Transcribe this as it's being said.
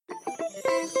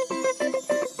Hi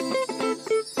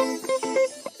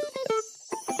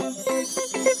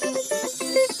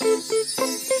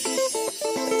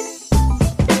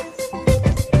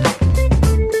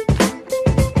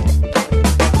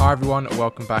everyone,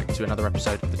 welcome back to another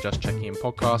episode of the Just Checking In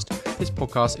podcast. This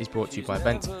podcast is brought to you by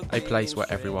Vent, a place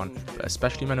where everyone, but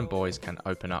especially men and boys, can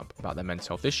open up about their mental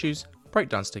health issues, break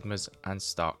down stigmas and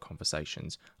start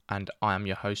conversations. And I am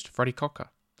your host, Freddie Cocker.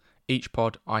 Each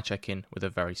pod, I check in with a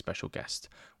very special guest.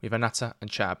 We have a natter and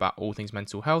chat about all things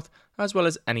mental health, as well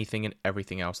as anything and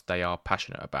everything else they are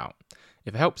passionate about.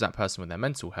 If it helps that person with their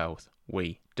mental health,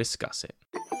 we discuss it.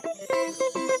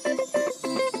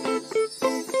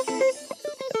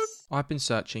 I've been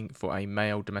searching for a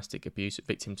male domestic abuse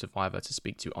victim survivor to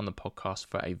speak to on the podcast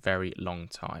for a very long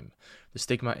time. The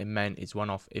stigma in men is one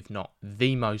of, if not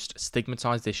the most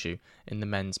stigmatised issue in the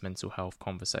men's mental health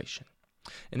conversation.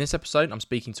 In this episode, I'm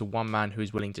speaking to one man who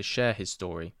is willing to share his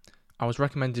story. I was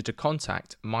recommended to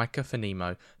contact Micah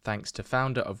Fanimo thanks to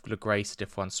founder of Le Grace de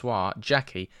Francois,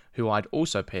 Jackie, who I'd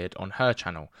also appeared on her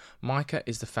channel. Micah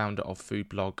is the founder of food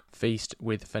blog Feast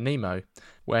with Fanimo,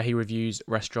 where he reviews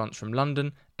restaurants from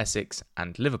London, Essex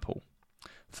and Liverpool.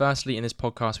 Firstly, in this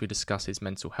podcast, we discuss his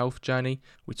mental health journey.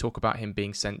 We talk about him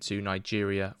being sent to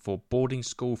Nigeria for boarding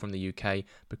school from the UK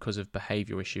because of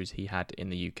behavioural issues he had in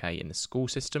the UK in the school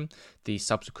system, the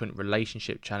subsequent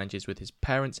relationship challenges with his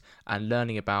parents, and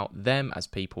learning about them as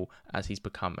people as he's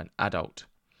become an adult.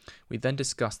 We then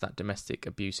discuss that domestic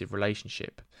abusive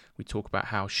relationship. We talk about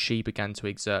how she began to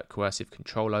exert coercive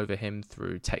control over him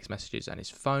through text messages and his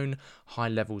phone, high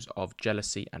levels of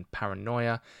jealousy and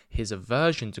paranoia, his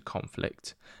aversion to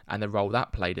conflict and the role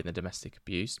that played in the domestic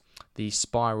abuse, the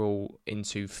spiral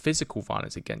into physical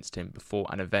violence against him before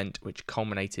an event which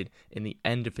culminated in the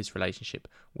end of his relationship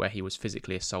where he was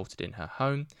physically assaulted in her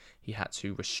home. He had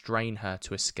to restrain her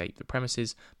to escape the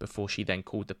premises before she then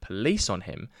called the police on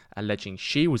him, alleging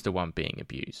she was the one being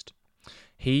abused.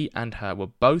 He and her were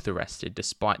both arrested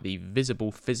despite the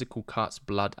visible physical cuts,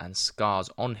 blood and scars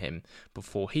on him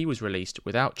before he was released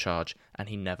without charge and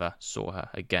he never saw her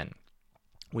again.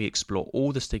 We explore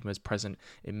all the stigmas present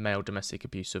in male domestic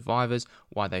abuse survivors,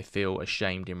 why they feel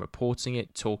ashamed in reporting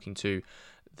it, talking to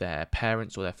their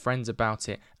parents or their friends about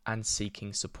it, and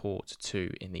seeking support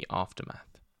too in the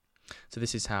aftermath. So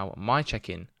this is how my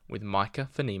check-in with Micah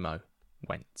Fanimo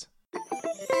went.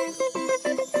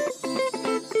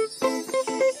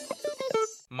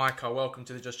 Micah, welcome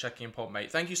to the Just Checking In pod,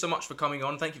 mate. Thank you so much for coming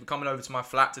on. Thank you for coming over to my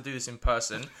flat to do this in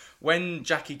person. When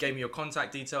Jackie gave me your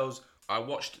contact details, I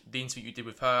watched the interview you did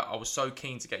with her. I was so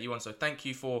keen to get you on, so thank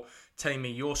you for telling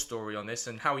me your story on this.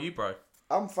 And how are you, bro?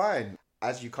 I'm fine.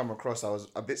 As you come across, I was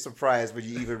a bit surprised when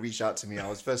you even reached out to me. I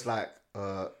was first like,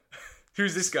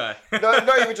 who's this guy? No,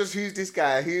 not even just who's this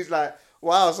guy. Who's like,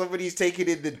 wow, somebody's taking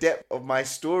in the depth of my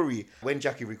story. When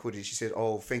Jackie recorded, she said,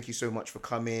 oh, thank you so much for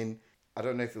coming. I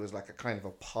don't know if it was like a kind of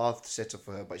a path setter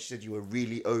for her, but she said you were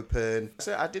really open.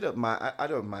 So I don't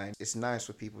mind. It's nice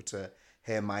for people to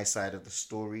hear my side of the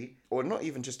story, or not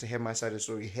even just to hear my side of the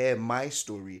story, hear my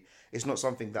story. It's not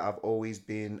something that I've always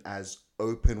been as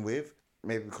open with.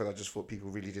 Maybe because I just thought people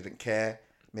really didn't care.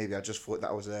 Maybe I just thought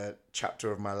that was a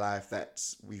chapter of my life that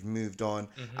we've moved on.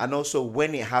 Mm-hmm. And also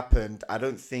when it happened, I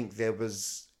don't think there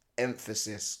was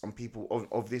emphasis on people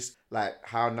of this, like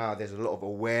how now there's a lot of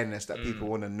awareness that people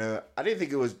want to know. I didn't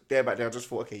think it was there back then. I just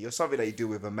thought, okay, you're something that you do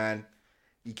with a man,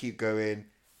 you keep going,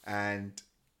 and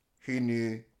who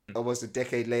knew almost a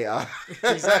decade later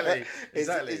exactly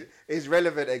it's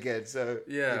relevant again. So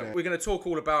yeah, you know. We're going to talk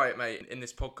all about it, mate, in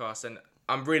this podcast, and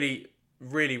I'm really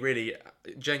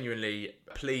genuinely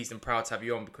pleased and proud to have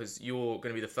you on, because you're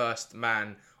going to be the first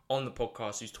man on the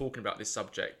podcast who's talking about this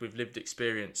subject with lived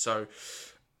experience. So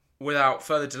without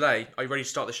further delay, are you ready to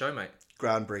start the show, mate?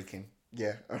 Groundbreaking.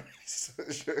 Yeah.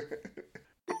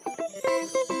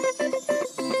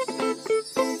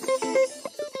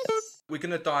 We're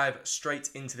going to dive straight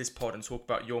into this pod and talk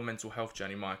about your mental health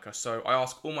journey, Micah. So I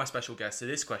ask all my special guests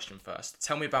this question first.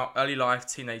 Tell me about early life,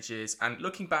 teenage years, and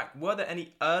looking back, were there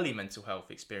any early mental health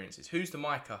experiences? Who's the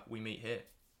Micah we meet here?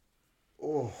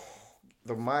 Oh,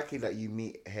 the Micah that you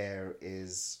meet here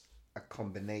is a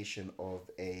combination of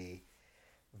a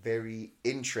very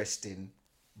interesting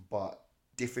but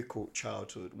difficult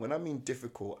childhood. When I mean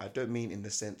difficult, I don't mean in the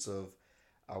sense of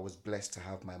I was blessed to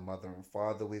have my mother and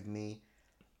father with me.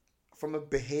 From a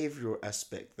behavioural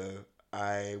aspect, though,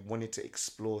 I wanted to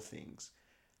explore things.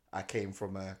 I came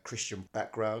from a Christian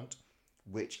background,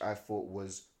 which I thought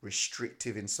was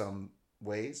restrictive in some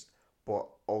ways, but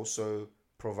also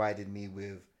provided me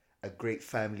with a great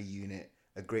family unit,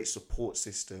 a great support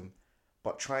system,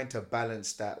 but trying to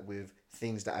balance that with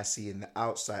things that I see in the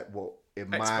outside, what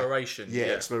in exploration.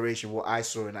 Exploration, what I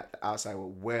saw in the outside,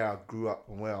 where I grew up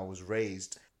and where I was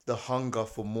raised, the hunger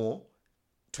for more,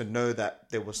 to know that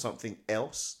there was something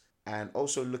else. And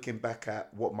also looking back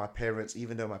at what my parents,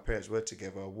 even though my parents were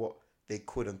together, what they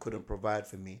could and couldn't provide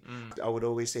for me. I would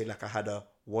always say like I had a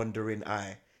wandering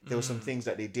eye. There were some things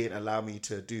that they didn't allow me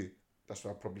to do. That's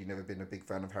why I've probably never been a big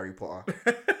fan of Harry Potter.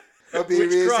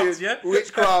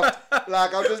 Witchcraft.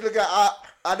 Like I'm just looking at,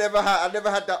 I never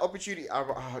had that opportunity.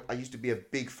 I used to be a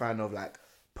big fan of like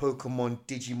Pokemon,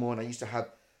 Digimon. I used to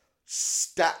have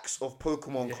stacks of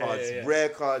Pokemon cards, rare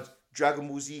cards, Dragon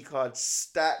Ball Z cards,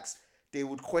 stacks. They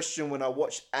would question when I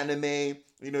watched anime,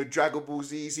 Dragon Ball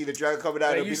Z, see the dragon coming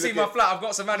out. You see my flat, I've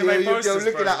got some anime posters,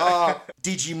 They're looking at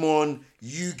Digimon,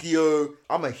 Yu-Gi-Oh!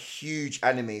 I'm a huge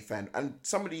anime fan. And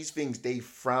some of these things they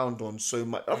frowned on so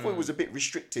much. I thought it was a bit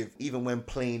restrictive, even when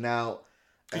playing out.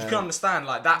 Because you can understand,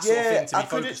 like, that sort of thing to be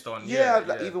focused on.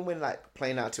 Even when, like,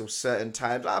 playing out till certain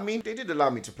times. I mean, they did allow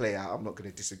me to play out. I'm not going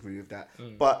to disagree with that.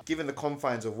 But given the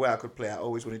confines of where I could play out, I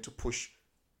always wanted to push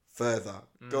further,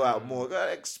 go out more, go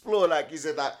explore. Like you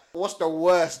said, like, what's the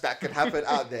worst that could happen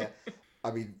out there?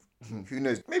 I mean, who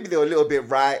knows? Maybe they were a little bit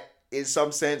right in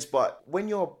some sense, but when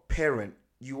you're a parent,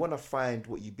 you want to find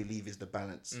what you believe is the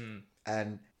balance.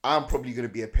 And I'm probably going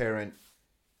to be a parent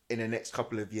in the next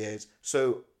couple of years.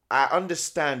 So I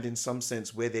understand in some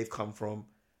sense where they've come from.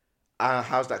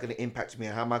 How's that going to impact me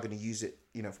and how am I going to use it,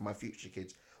 for my future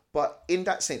kids? But in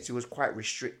that sense, it was quite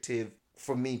restrictive.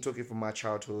 For me, talking from my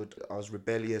childhood, I was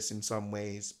rebellious in some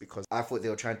ways because I thought they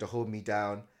were trying to hold me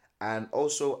down. And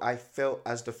also, I felt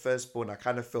as the firstborn, I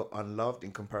kind of felt unloved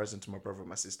in comparison to my brother and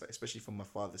my sister, especially from my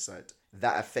father's side.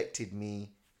 That affected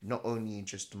me not only in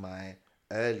just my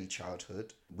early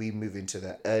childhood. We move into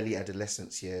the early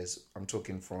adolescence years. I'm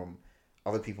talking from,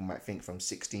 other people might think from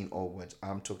 16 onwards.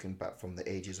 I'm talking about from the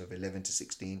ages of 11 to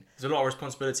 16. There's a lot of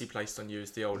responsibility placed on you as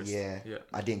the oldest. Yeah.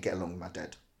 I didn't get along with my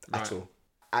dad at all.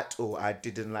 I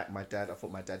didn't like my dad. I thought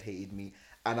my dad hated me.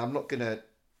 And I'm not going to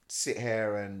sit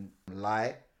here and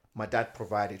lie. My dad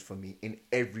provided for me in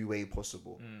every way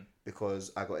possible because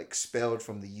I got expelled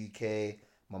from the UK.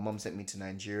 My mum sent me to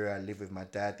Nigeria. I lived with my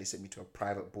dad. They sent me to a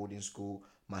private boarding school.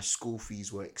 My school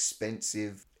fees were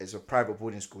expensive. It's a private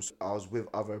boarding school. So I was with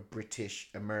other British,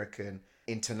 American,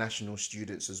 international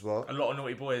students as well. A lot of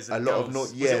naughty boys and girls.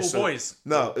 Was it all boys?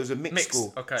 No, it was a mixed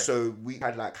school. Okay. So we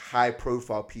had like high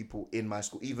profile people in my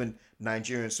school, even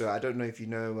Nigerians. So I don't know if you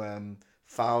know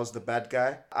Fowles, the bad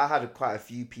guy. I had quite a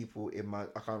few people in my,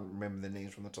 I can't remember the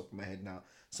names from the top of my head now.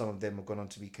 Some of them have gone on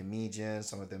to be comedians.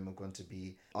 Some of them have gone to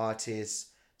be artists.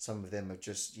 Some of them have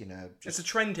just, It's a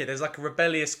trend here. There's like a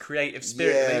rebellious creative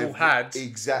spirit they all had.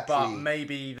 Exactly. But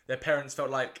maybe their parents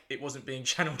felt like it wasn't being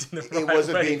channeled in the right way. It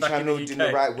wasn't being channeled in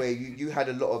the right way. You had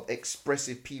a lot of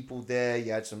expressive people there.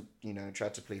 You had some,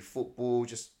 tried to play football,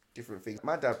 just different things.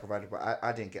 My dad provided, but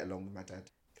I didn't get along with my dad.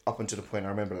 Up until the point, I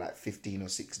remember like 15 or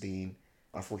 16,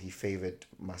 I thought he favoured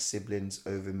my siblings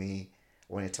over me.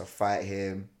 I wanted to fight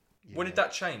him. When did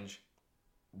that change?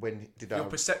 When did your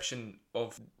perception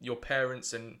of your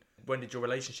parents, and when did your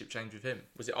relationship change with him?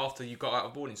 Was it after you got out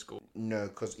of boarding school? No,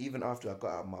 because even after I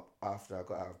got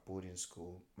out of boarding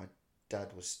school, my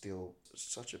dad was still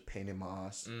such a pain in my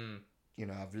ass.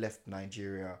 I've left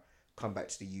Nigeria, come back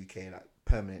to the UK like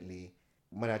permanently.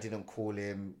 When I didn't call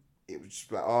him, it was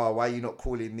just like, oh, why are you not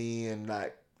calling me? And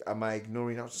like, am I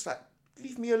ignoring? I was just like,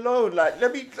 leave me alone. Like,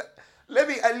 let me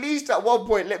at least at one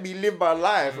point let me live my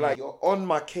life. Like, you're on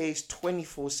my case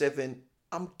 24/7.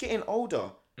 I'm getting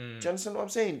older. Do you understand what I'm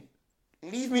saying?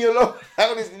 Leave me alone.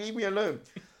 Honestly, leave me alone.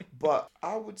 But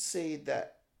I would say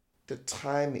that the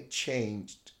time it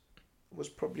changed was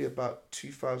probably about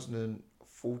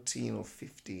 2014 or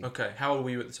 15. Okay, how old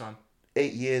were you at the time?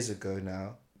 8 years ago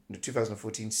now.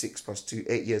 2014, 6 plus 2,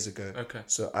 8 years ago. Okay.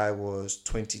 So I was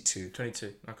 22.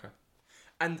 22, okay.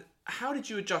 And how did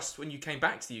you adjust when you came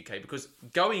back to the UK? Because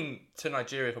going to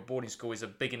Nigeria for boarding school is a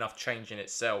big enough change in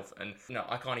itself. And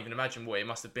I can't even imagine what it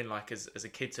must have been like as a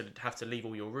kid to have to leave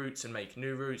all your roots and make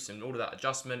new roots and all of that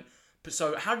adjustment. But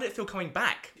so how did it feel coming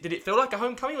back? Did it feel like a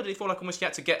homecoming, or did it feel like almost you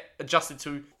had to get adjusted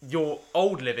to your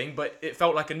old living, but it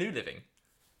felt like a new living?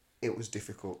 It was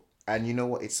difficult. And you know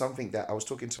what? It's something that I was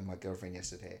talking to my girlfriend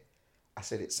yesterday. I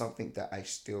said it's something that I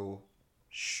still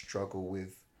struggle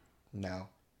with now,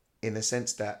 in the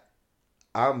sense that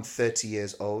I'm 30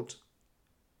 years old.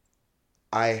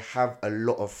 I have a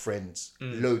lot of friends,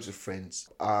 loads of friends.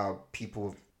 People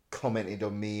have commented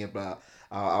on me about,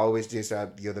 I always do say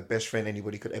you're the best friend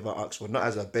anybody could ever ask for. Not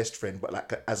as a best friend, but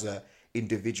like as a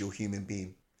individual human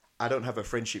being. I don't have a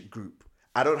friendship group.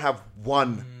 I don't have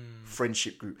one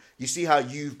friendship group. You see how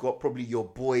you've got probably your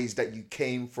boys that you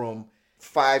came from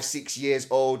 5, 6 years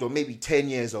old or maybe 10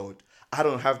 years old. I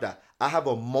don't have that. I have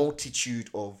a multitude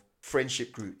of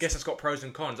friendship groups. Guess it's got pros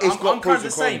and cons. It's I'm got kind of pros the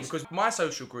and same cons. because my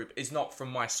social group is not from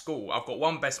my school. I've got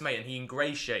one best mate and he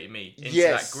ingratiated me into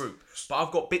Yes. that group. But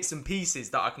I've got bits and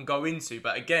pieces that I can go into.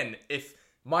 But again, if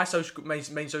my main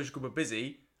social group are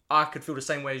busy, I could feel the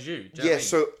same way as you. Do you know what I mean?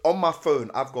 So on my phone,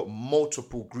 I've got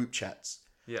multiple group chats.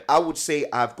 Yeah. I would say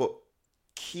I've got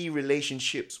key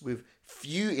relationships with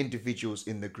few individuals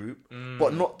in the group,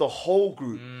 but not the whole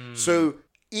group. So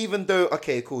even though,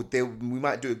 okay, cool, we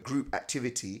might do a group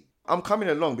activity, I'm coming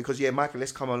along because, yeah, Michael,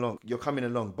 let's come along. You're coming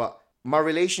along. But my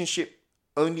relationship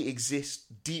only exists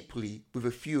deeply with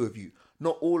a few of you,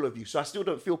 not all of you. So I still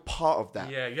don't feel part of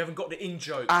that. Yeah, you haven't got the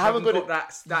in-joke. I haven't got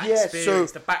that yeah,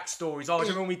 experience, so- the backstories. Oh, do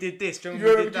you remember when we did this? Do you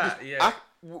remember when we did that? Yeah.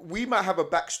 We might have a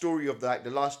backstory of like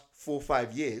the last 4 or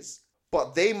 5 years,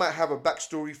 but they might have a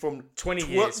backstory from 20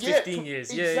 years, 15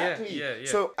 years. Exactly. Yeah.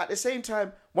 So at the same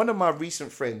time, one of my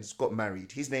recent friends got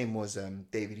married. His name was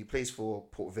David. He plays for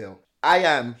Port Vale. I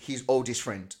am his oldest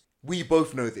friend. We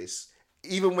both know this.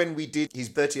 Even when we did his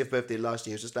 30th birthday last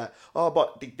year, it's just like, oh,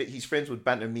 but his friends would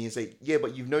banter me and say, yeah,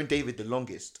 but you've known David the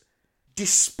longest.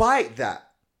 Despite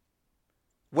that,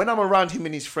 when I'm around him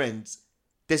and his friends,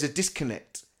 there's a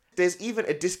disconnect. There's even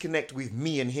a disconnect with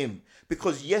me and him.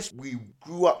 Because yes, we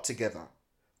grew up together,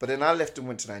 but then I left and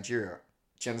went to Nigeria.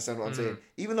 Do you understand what I'm saying?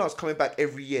 Even though I was coming back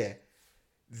every year,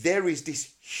 there is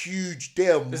this huge,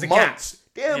 There's months.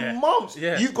 a gap. Months.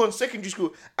 Yeah. You've gone secondary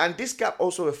school. And this gap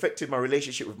also affected my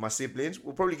relationship with my siblings.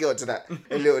 We'll probably get onto that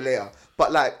a little later.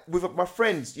 But like with my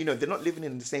friends, you know, they're not living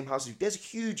in the same house. There's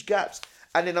huge gaps.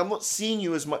 And then I'm not seeing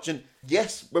you as much. And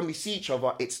yes, when we see each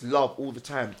other, it's love all the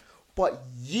time. But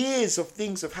years of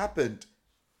things have happened.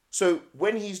 So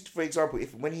when for example,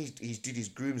 when he did his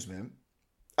groomsmen,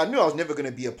 I knew I was never going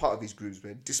to be a part of his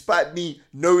groomsmen, despite me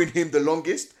knowing him the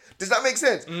longest. Does that make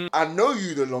sense? I know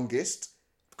you the longest.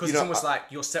 Because it's almost like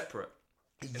you're separate.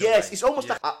 Yes, it's almost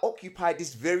like I occupy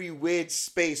this very weird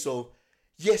space of,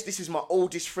 yes, this is my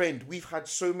oldest friend. We've had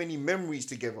so many memories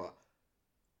together.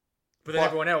 But then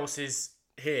everyone else is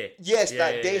here. Yes,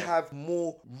 they have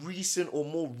more recent or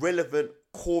more relevant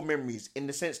core memories in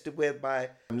the sense that whereby,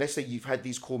 let's say you've had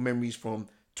these core memories from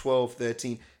 12,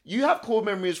 13. You have core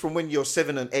memories from when you're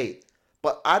 7 and 8.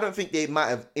 But I don't think they might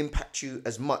have impacted you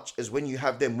as much as when you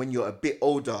have them when you're a bit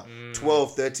older.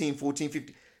 12, 13, 14,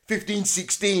 15,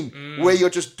 16. Where you're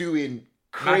just doing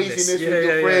craziness with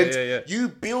your friends. Yeah. You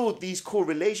build these core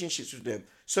relationships with them.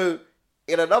 So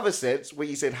in another sense, where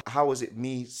you said, how was it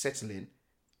me settling?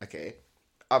 Okay.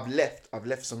 I've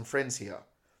left some friends here.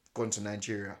 Gone to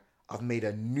Nigeria. I've made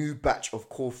a new batch of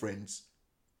core friends.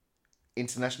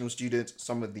 International students,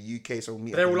 some of the UK, some of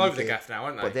me. They're all over the gaff now,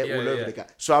 aren't they? But they're all over the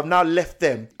gaff. So I've now left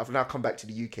them. I've now come back to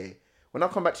the UK. When I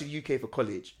come back to the UK for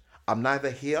college, I'm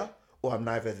neither here or I'm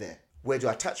neither there. Where do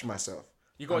I attach myself?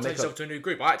 You've got to take yourself to a new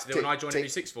group. I had to do it when I joined a new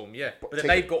sixth form, But then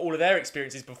they've got all of their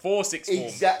experiences before sixth form.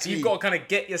 Exactly. So you've got to kind of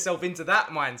get yourself into that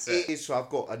mindset. So I've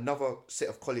got another set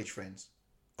of college friends.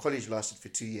 College lasted for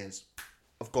 2 years.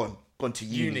 I've gone to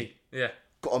uni. Yeah.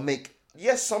 Got to make...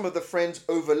 Yes, some of the friends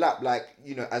overlap. Like,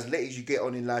 you know, as late as you get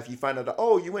on in life, you find out that,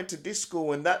 oh, you went to this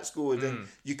school and that school, and then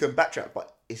you can backtrack.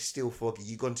 But it's still foggy.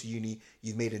 You've gone to uni,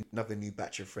 you've made another new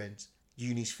batch of friends.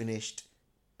 Uni's finished.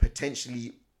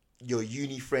 Potentially, your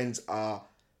uni friends are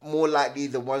more likely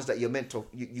the ones that you're meant to,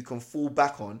 you can fall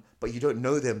back on, but you don't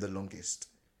know them the longest.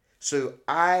 So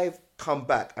I've come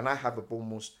back and I have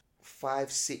almost 5,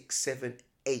 6, 7,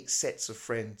 8 sets of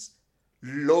friends.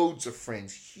 Loads of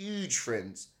friends. Huge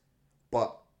friends.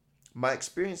 But my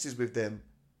experiences with them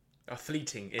are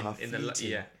fleeting.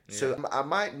 Yeah. So I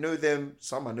might know them.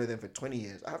 Some I know them for 20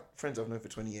 years. I have friends I've known for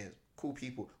 20 years. Cool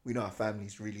people. We know our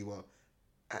families really well.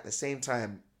 At the same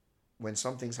time, when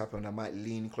something's happened, I might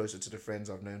lean closer to the friends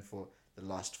I've known for the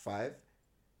last 5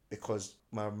 because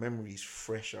my memory's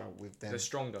fresher with them. They're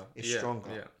stronger. It's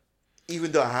stronger. Yeah.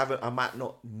 Even though I might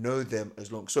not know them as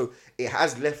long. So it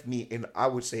has left me in, I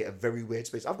would say, a very weird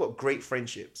space. I've got great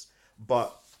friendships,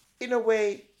 but in a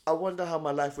way, I wonder how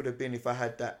my life would have been if I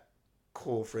had that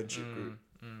core friendship group.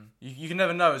 You can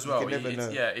never know as well. You can never know.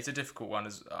 Yeah, it's a difficult one.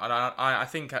 I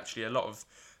think actually a lot of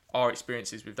our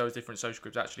experiences with those different social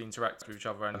groups actually interact with each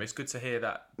other, and it's good to hear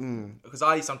that. Because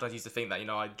I sometimes used to think that, you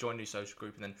know, I join a new social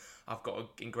group and then I've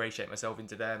got to ingratiate myself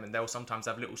into them, and they'll sometimes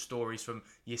have little stories from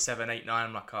year 7, 8, 9.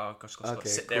 I'm like, oh gosh, I've got to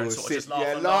sit there and sort of just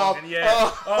laugh along. And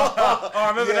I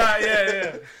remember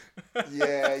that.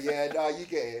 Yeah. No, you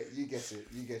get it. You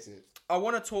get it. I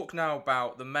want to talk now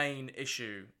about the main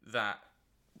issue that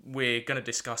we're going to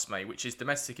discuss, mate, which is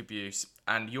domestic abuse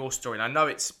and your story. And I know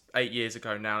it's 8 years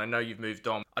ago now, and I know you've moved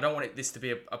on. I don't want this to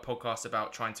be a podcast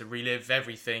about trying to relive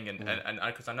everything, and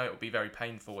because I know it will be very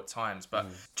painful at times. But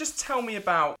just tell me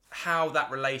about how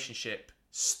that relationship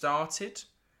started.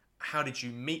 How did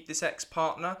you meet this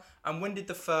ex-partner? And when did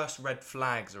the first red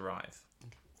flags arrive?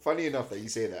 Funny enough that you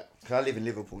say that, because I live in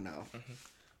Liverpool now.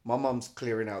 My mum's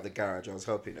clearing out the garage. I was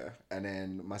helping her. And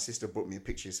then my sister brought me a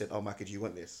picture and said, "Oh, Micah, do you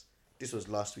want this?" This was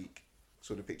last week.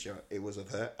 Saw the picture. It was of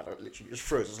her. And I literally just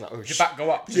froze. I was like, "Oh, Did your back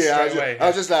go up? I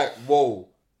was just like, whoa.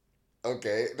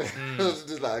 Okay. I was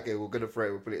just like, okay, we're going to throw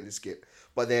it. We'll put it in the skip.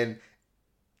 But then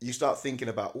you start thinking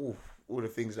about, all the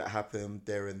things that happened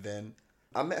there and then.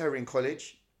 I met her in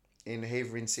college, in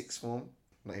Havering Sixth Form.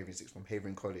 Not Havering Sixth Form,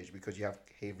 Havering College, because you have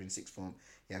Havering Sixth Form,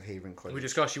 you have Havering College. We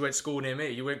discussed you went to school near me.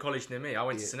 You went to college near me. I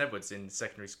went to St Edward's in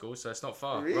secondary school, so it's not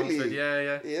far. Really? Romford,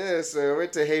 yeah. Yeah, so I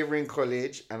went to Havering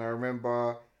College, and I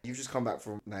remember you've just come back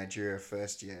from Nigeria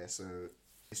first year, so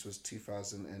this was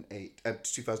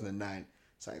 2009,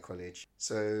 started college.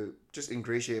 So just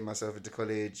ingratiating myself into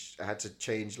college. I had to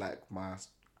change like my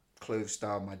clothes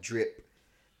style, my drip,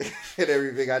 and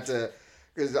everything. I had to,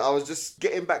 because I was just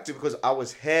getting back to, because I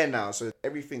was here now, so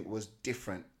everything was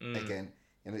different again.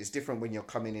 And it's different when you're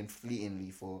coming in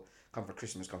fleetingly come for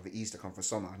Christmas, come for Easter, come for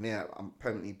summer. Yeah, I'm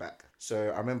permanently back.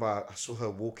 So I remember I saw her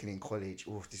walking in college.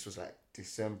 Oh, this was like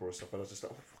December or stuff. And I was just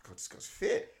like, oh my God, this girl's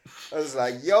fit. I was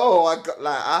like, yo,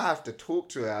 I have to talk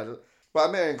to her. But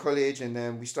I met her in college, and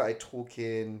then we started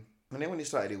talking. And then when it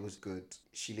started, it was good.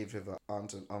 She lived with her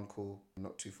aunt and uncle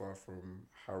not too far from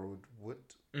Harold Wood.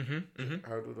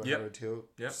 Harold Wood or Harold Hill.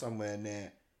 Yep. Somewhere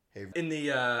near Havering. In the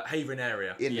Havering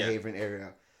area. The Havering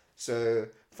area. So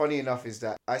funny enough is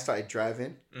that I started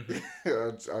driving.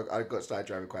 I started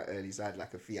driving quite early, so I had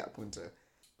like a Fiat Punto.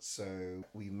 So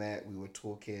we met, we were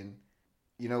talking.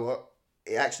 You know what?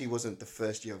 It actually wasn't the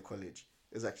first year of college.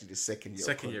 It was actually the second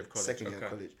year of college. Second year of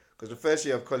college. Because the first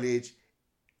year of college,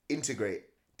 integrate.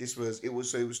 It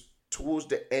was towards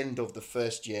the end of the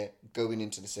first year, going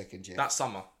into the second year. That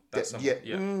summer. That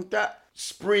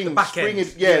spring. The back end.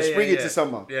 Spring into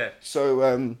summer. Yeah.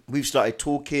 So we've started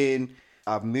talking.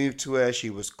 I've moved to her.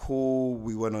 She was cool.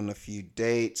 We went on a few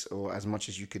dates, or as much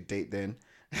as you could date then.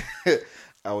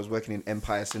 I was working in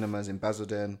Empire Cinemas in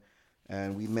Basildon,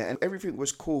 and we met, and everything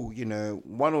was cool. You know,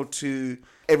 one or two.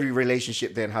 Every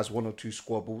relationship then has one or two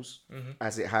squabbles,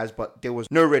 as it has, but there was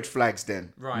no red flags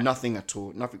then. Right. Nothing at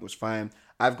all. Nothing was fine.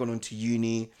 I've gone on to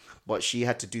uni, but she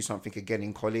had to do something again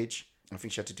in college. I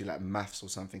think she had to do like maths or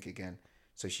something again.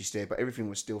 So she stayed, but everything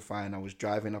was still fine. I was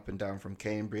driving up and down from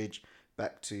Cambridge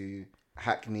back to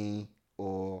Hackney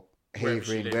or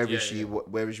Havering,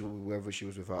 wherever she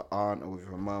was with her aunt or with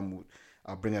her mum.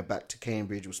 I'll bring her back to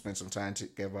Cambridge. We'll spend some time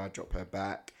together. I'll drop her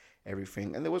back,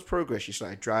 everything. And there was progress. She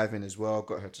started driving as well.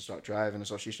 Got her to start driving.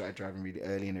 So she started driving really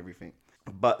early and everything.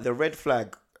 But the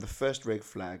first red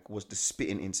flag was the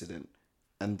spitting incident.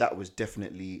 And that was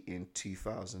definitely in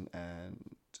 2000 and,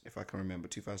 if I can remember,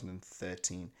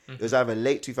 2013. It was either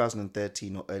late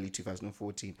 2013 or early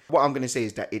 2014. What I'm going to say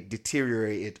is that it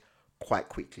deteriorated quite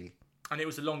quickly. And it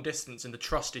was the long distance and the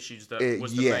trust issues that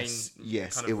was the main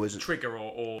kind of trigger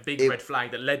or big red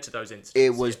flag that led to those incidents.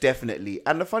 It was definitely.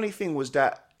 And the funny thing was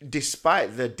that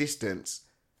despite the distance,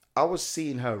 I was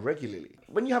seeing her regularly.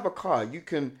 When you have a car, you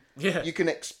can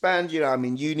expand, you know, I'm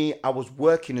in uni. I was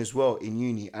working as well in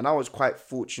uni, and I was quite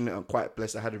fortunate and quite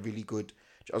blessed. I had a really good,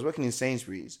 I was working in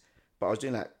Sainsbury's, but I was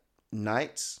doing like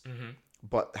nights.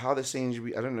 But how the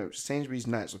Sainsbury's, I don't know, Sainsbury's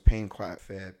nights were paying quite a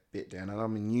fair bit there, and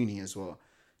I'm in uni as well.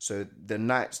 So the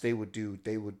nights they would do,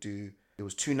 it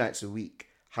was 2 nights a week.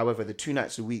 However, the 2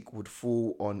 nights a week would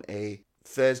fall on a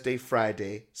Thursday,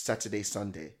 Friday, Saturday,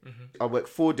 Sunday. I worked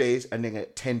 4 days and then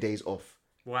get 10 days off.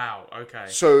 Wow, okay.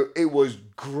 So it was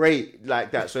great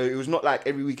like that. So it was not like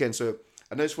every weekend. So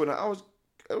I noticed when I was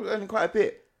earning quite a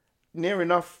bit, near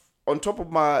enough on top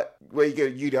of my, where you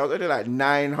get uni, I was earning like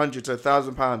 900 to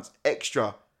 £1,000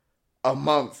 extra a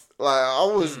month.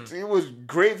 Like it was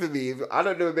great for me. I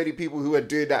don't know many people who are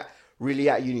doing that really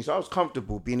at uni. So I was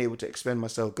comfortable being able to expend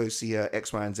myself, go see her,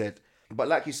 X, Y, and Z. But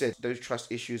like you said, those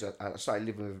trust issues, I started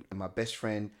living with my best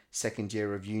friend, second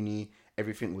year of uni.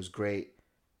 Everything was great.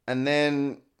 And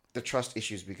then the trust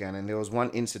issues began. And there was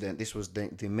one incident. This was the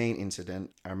main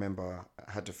incident. I remember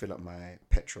I had to fill up my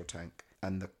petrol tank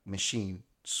and the machine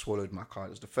swallowed my card.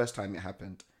 It was the first time it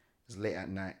happened. It was late at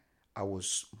night. I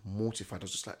was mortified. I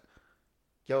was just like,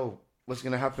 yo, what's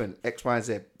going to happen? X, Y, and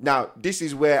Z. Now, this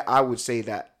is where I would say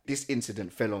that this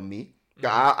incident fell on me.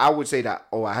 I would say that,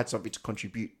 I had something to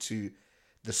contribute to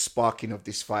the sparking of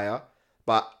this fire.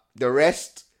 But the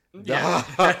rest...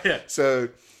 So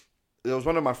there was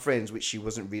one of my friends which she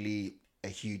wasn't really a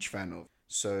huge fan of.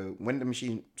 So when the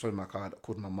machine sold my card, I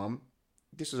called my mum.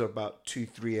 This was about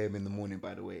 2-3 a.m. in the morning,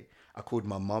 by the way. I called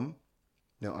my mum,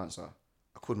 no answer.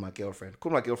 I called my girlfriend.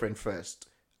 Called my girlfriend first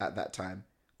at that time.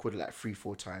 Called her like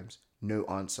 3-4 times, no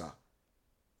answer.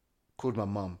 Called my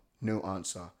mum, no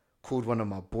answer. Called one of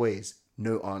my boys,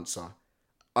 no answer.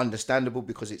 Understandable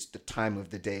because it's the time of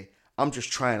the day. I'm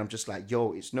just trying. I'm just like,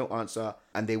 yo, it's no answer.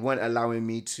 And they weren't allowing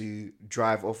me to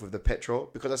drive off of the petrol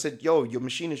because I said, yo, your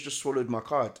machine has just swallowed my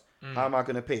card. How am I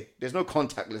going to pay? There's no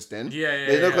contactless then.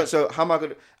 So how am I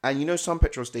going to... And you know some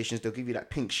petrol stations, they'll give you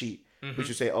that pink sheet, which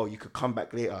will say, oh, you could come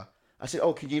back later. I said,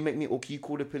 oh, can you make me... Or can you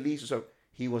call the police or so?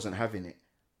 He wasn't having it.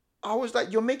 I was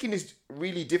like, you're making this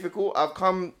really difficult. I've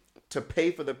come to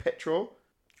pay for the petrol.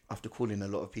 After calling a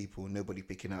lot of people, nobody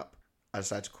picking up, I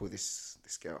decided to call this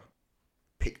girl.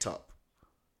 Picked up.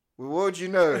 Well, what do you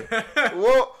know?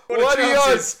 What are the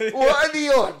odds? What are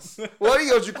the odds? What are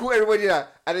the odds? You call everybody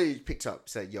that. And then he picked up,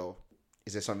 said, yo,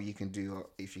 is there something you can do, or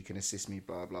if you can assist me,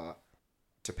 blah, blah,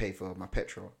 to pay for my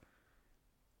petrol?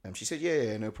 And she said,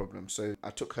 yeah, no problem. So I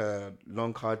took her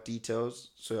long card details.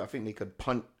 So I think they could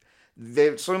punt.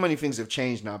 There's so many things have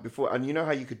changed now. Before, and you know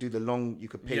how you could do the long, you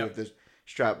could pay with the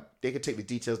strap. They could take the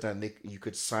details down. You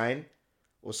could sign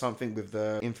or something with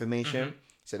the information.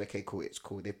 Said, okay, cool, it's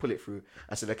cool. They pull it through.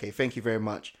 I said, okay, thank you very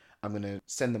much. I'm going to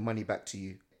send the money back to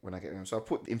you when I get home. So I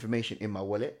put the information in my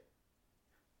wallet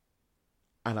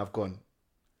and I've gone.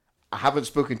 I haven't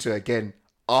spoken to her again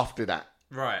after that.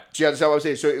 Right. Do you understand what I'm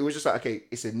saying? So it was just like, okay,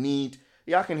 it's a need.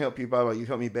 Yeah, I can help you, blah, blah. You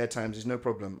help me bare times. There's no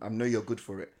problem. I know you're good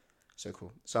for it. So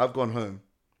cool. So I've gone home,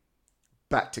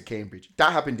 back to Cambridge.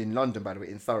 That happened in London, by the way,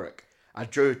 in Thurrock. I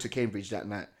drove to Cambridge that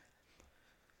night.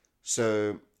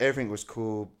 So everything was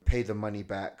cool, paid the money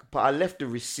back. But I left the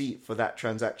receipt for that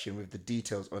transaction with the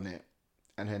details on it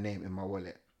and her name in my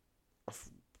wallet. I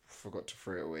forgot to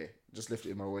throw it away. Just left it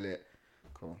in my wallet.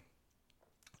 Cool.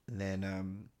 And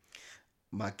then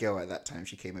my girl at that time,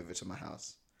 she came over to my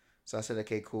house. So I said,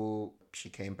 okay, cool. She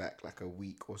came back like a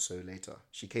week or so later.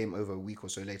 She came over a week or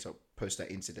so later post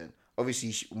that incident.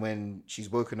 Obviously, when she's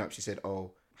woken up, she said,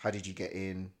 oh, how did you get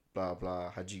in? Blah, blah.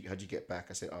 How'd you get back?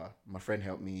 I said, my friend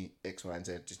helped me, X, Y, and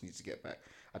Z. Just need to get back.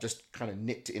 I just kind of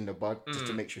nipped it in the bud just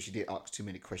to make sure she didn't ask too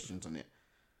many questions on it.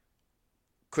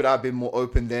 Could I have been more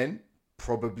open then?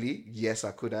 Probably. Yes,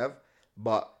 I could have.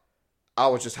 But I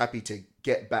was just happy to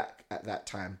get back at that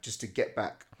time, just to get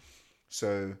back.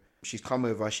 So she's come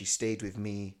over. She stayed with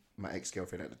me, my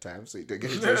ex-girlfriend at the time. So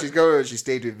she's come over. She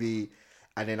stayed with me.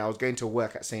 And then I was going to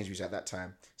work at Sainsbury's at that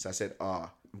time. So I said, I'm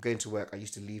going to work. I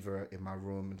used to leave her in my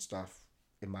room and stuff,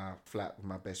 in my flat with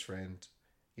my best friend.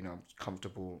 You know, I'm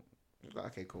comfortable. I was like,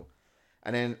 okay, cool.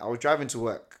 And then I was driving to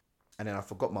work and then I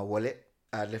forgot my wallet.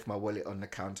 I had left my wallet on the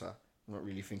counter. I'm not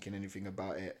really thinking anything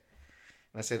about it.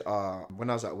 And I said, when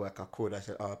I was at work, I called. I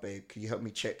said, babe, can you help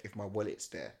me check if my wallet's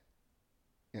there?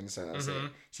 You understand what I said?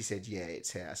 She said, yeah,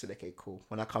 it's here. I said, okay, cool.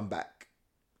 When I come back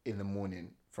in the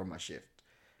morning from my shift,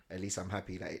 at least I'm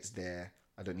happy that it's there.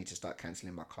 I don't need to start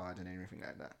cancelling my card and everything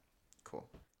like that. Cool.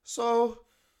 So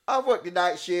I've worked the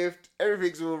night shift.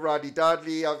 Everything's all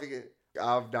ruddy-dudley.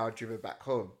 I've now driven back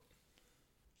home.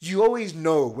 You always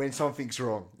know when something's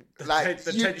wrong. Like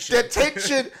the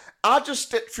tension. I just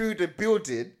stepped through the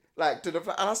building, like to the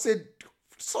flat, and I said,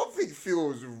 something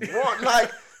feels wrong.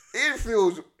 Like it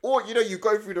feels, or you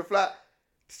go through the flat,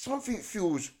 something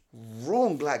feels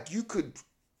wrong. Like you could.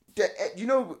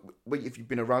 If you've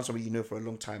been around somebody for a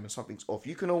long time and something's off,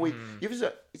 you can always is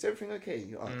everything okay?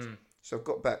 You ask. So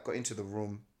I got into the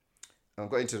room, and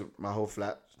got into my whole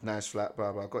flat, nice flat,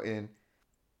 blah blah. Got in,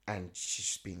 and she's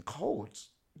just being cold.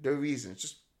 No reason. It's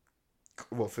just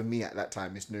for me at that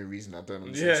time, it's no reason. I don't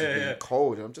understand. She's being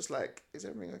cold. And I'm just like, is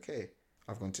everything okay?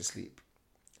 I've gone to sleep.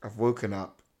 I've woken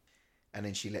up, and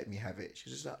then she let me have it. She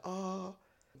was just like,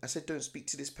 I said, don't speak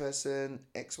to this person,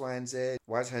 X, Y, and Z.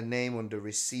 Why is her name on the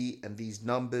receipt and these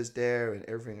numbers there and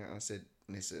everything? And I said,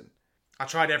 listen. I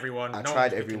tried everyone.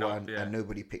 And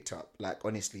nobody picked up. Like,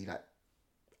 honestly,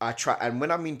 I tried. And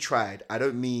when I mean tried, I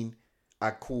don't mean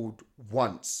I called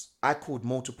once. I called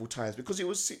multiple times because it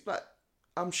was like,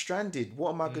 I'm stranded.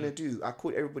 What am I going to do? I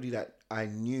called everybody that I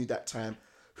knew that time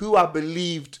who I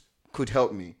believed could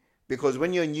help me. Because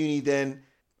when you're in uni, then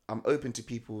I'm open to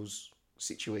people's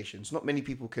situations. Not many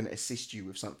people can assist you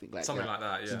with something like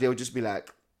that. So they'll just be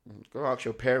like, go ask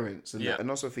your parents. And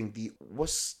also think,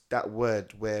 what's that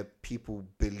word where people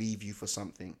believe you for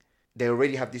something? They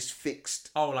already have this fixed...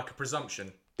 Oh, like a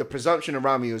presumption. The presumption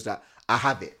around me was that I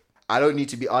have it. I don't need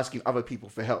to be asking other people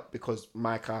for help because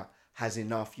Micah has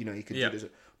enough, he can do this.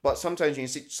 But sometimes you're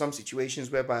in some situations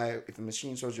whereby if a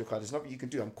machine sells your card, there's nothing you can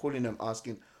do. I'm calling them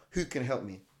asking, Who can help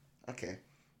me? Okay.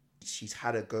 She's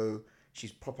had a go.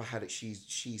 She's proper had it.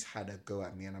 She's had a go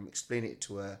at me, and I'm explaining it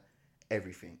to her,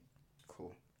 everything.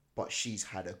 Cool. But she's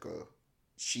had a go.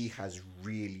 She has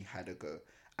really had a go.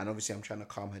 And obviously I'm trying to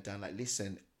calm her down. Like,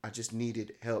 listen, I just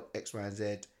needed help, X, Y, and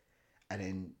Z. And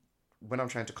then when I'm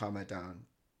trying to calm her down,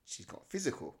 she's got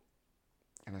physical.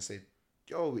 And I said,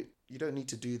 yo, you don't need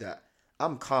to do that.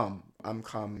 I'm calm. I'm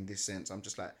calm in this sense. I'm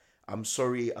just like, I'm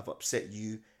sorry I've upset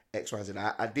you, X, Y, Z.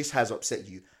 This has upset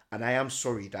you. And I am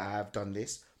sorry that I have done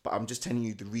this. But I'm just telling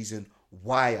you the reason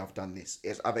why I've done this.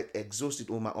 I've exhausted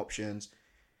all my options.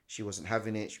 She wasn't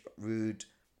having it. She got rude,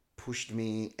 pushed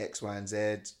me, X, Y, and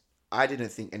Z. I didn't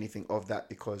think anything of that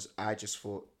because I just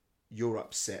thought, you're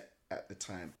upset at the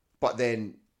time. But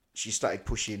then she started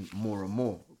pushing more and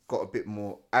more, got a bit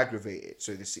more aggravated.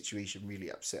 So the situation really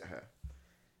upset her.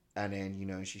 And then, you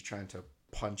know, she's trying to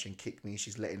punch and kick me.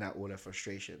 She's letting out all her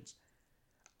frustrations.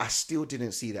 I still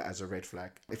didn't see that as a red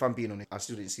flag. If I'm being honest, I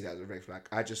still didn't see that as a red flag.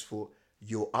 I just thought,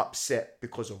 you're upset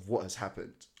because of what has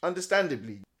happened.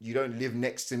 Understandably, you don't live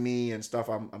next to me and stuff.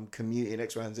 I'm commuting,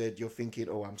 X, Y, and Z. You're thinking,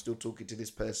 oh, I'm still talking to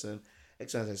this person,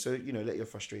 X, Y, and Z. So, you know, let your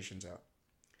frustrations out.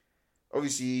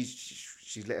 Obviously,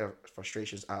 she's let her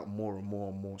frustrations out more and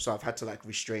more and more. So I've had to like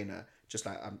restrain her. Just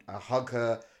like I hug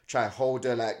her, try to hold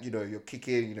her, like, you know, you're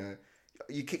kicking, you know,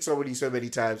 you kick somebody so many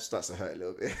times, it starts to hurt a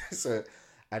little bit. So,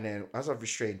 and then as I've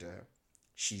restrained her,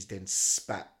 she's then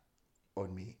spat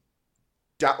on me.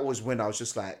 That was when I was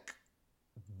just like,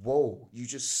 whoa, you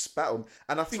just spat on me.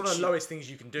 And I think it's one of the lowest things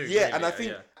you can do. Yeah, really, and I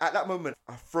think at that moment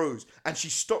I froze and she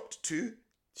stopped too.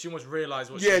 She almost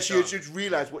realised what she had done. She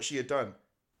realised what she had done.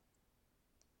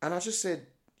 And I just said,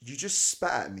 you just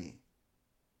spat at me.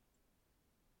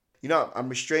 You know, I'm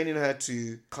restraining her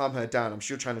to calm her down. I'm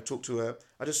still trying to talk to her.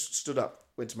 I just stood up,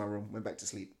 went to my room, went back to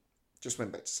sleep. Just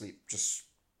went back to sleep. Just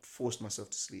forced myself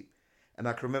to sleep. And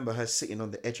I can remember her sitting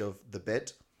on the edge of the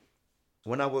bed.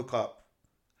 When I woke up,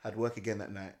 had work again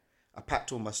that night, I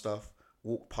packed all my stuff,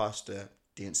 walked past her,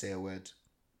 didn't say a word.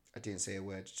 I didn't say a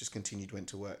word, just continued, went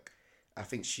to work. I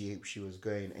think she was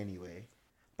going anyway.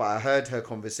 But I heard her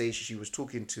conversation. She was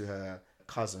talking to her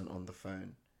cousin on the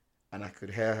phone. And I could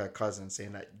hear her cousin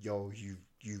saying that, yo,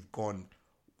 you've gone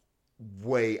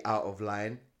way out of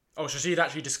line. Oh, so she'd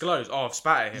actually disclosed, oh, I've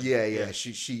spat at him. Yeah.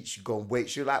 She gone, wait.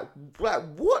 She was like,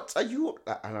 what are you?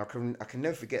 And I can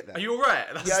never forget that. Are you all right?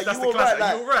 That's the all classic.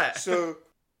 Right? Are you all right? So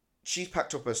she's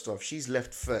packed up her stuff. She's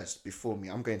left first before me.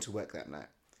 I'm going to work that night.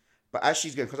 But as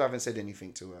she's going, because I haven't said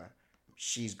anything to her,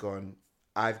 she's gone.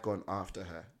 I've gone after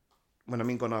her. When I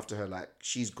mean gone after her, like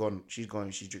she's gone. She's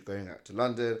going out to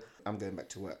London. I'm going back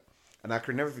to work. And I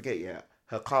can never forget,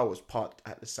 her car was parked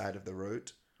at the side of the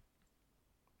road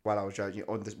while I was driving.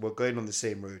 We're going on the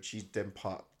same road. She's then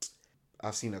parked.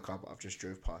 I've seen her car, but I've just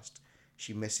drove past.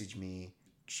 She messaged me.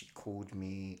 She called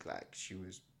me. Like, she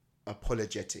was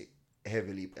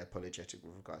heavily apologetic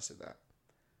with regards to that.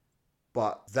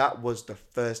 But that was the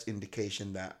first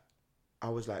indication that I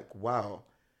was like, wow,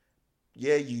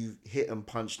 yeah, you hit and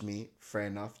punched me. Fair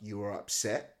enough. You were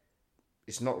upset.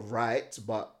 It's not right,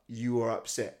 but you were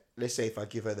upset. Let's say if I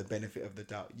give her the benefit of the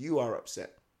doubt, you are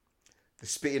upset. The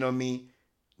spitting on me,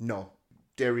 no.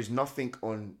 There is nothing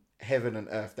on heaven and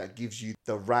earth that gives you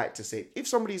the right to say, if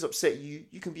somebody's upset you,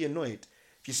 you can be annoyed.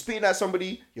 If you're spitting at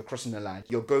somebody, you're crossing the line.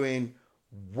 You're going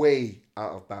way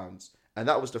out of bounds. And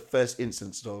that was the first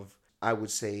instance of, I would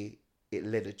say, it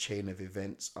led a chain of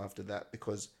events after that.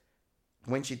 Because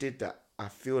when she did that, I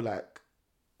feel like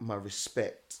my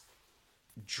respect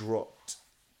dropped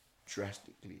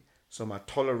drastically. So my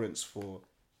tolerance for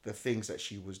the things that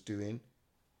she was doing,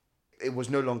 it was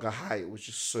no longer high. It was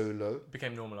just so low. It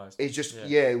became normalised. It just,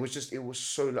 it was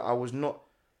so low. I was not,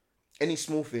 any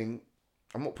small thing,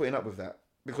 I'm not putting up with that.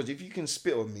 Because if you can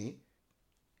spit on me,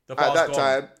 at that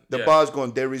time, the bar's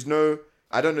gone. There is no,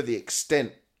 I don't know the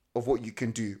extent of what you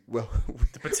can do. Well,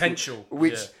 the potential.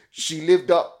 Which she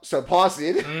lived up,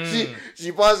 surpassing.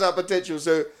 She passed that potential.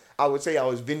 So I would say I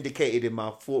was vindicated in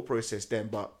my thought process then,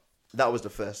 but that was the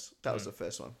first. That was the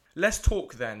first one. Let's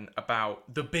talk then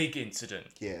about the big incident.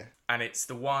 Yeah. And it's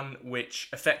the one which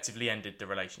effectively ended the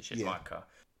relationship, Micah.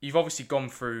 You've obviously gone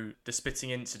through the spitting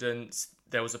incidents.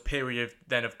 There was a period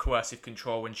then of coercive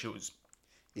control when she was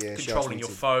controlling your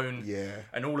phone. Yeah.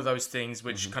 And all of those things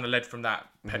which kind of led from that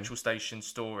petrol station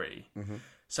story.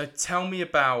 So tell me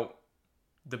about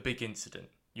the big incident.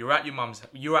 You're at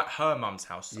her mum's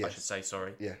house, I should say,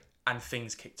 sorry. Yeah. And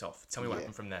things kicked off. Tell me what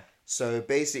happened from there. So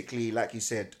basically, like you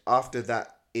said, after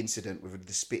that incident with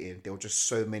the spitting, there were just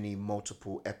so many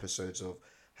multiple episodes of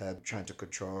her trying to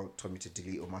control, told me to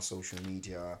delete all my social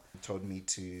media, told me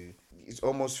to... It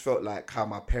almost felt like how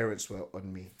my parents were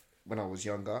on me. when I was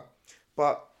younger.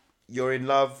 But you're in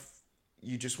love,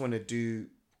 you just want to do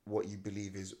what you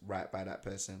believe is right by that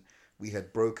person. We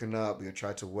had broken up, we had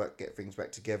tried to get things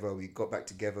back together, we got back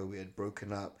together, we had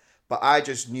broken up. But I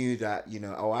just knew that,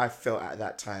 I felt at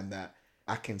that time that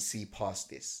I can see past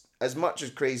this. As much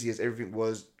as crazy as everything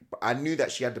was, I knew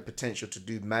that she had the potential to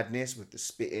do madness with the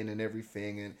spitting and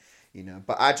everything. And,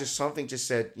 but something just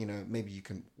said, maybe you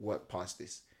can work past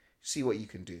this, see what you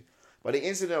can do. But the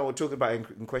incident I was talking about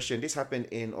in question, this happened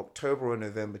in October or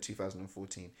November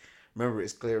 2014. Remember,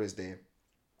 it's clear as day.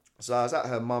 So I was at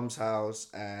her mum's house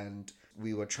and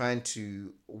we were trying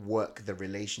to work the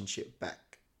relationship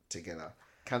back together.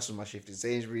 Cancelled my shift in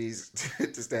Sainsbury's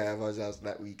to stay at her mum's house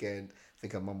that weekend. I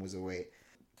think her mum was away.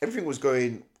 Everything was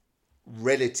going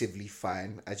relatively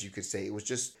fine, as you could say. It was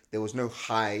just, there was no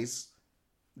highs,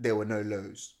 there were no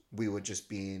lows. We were just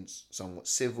being somewhat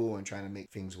civil and trying to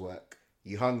make things work.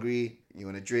 You hungry? You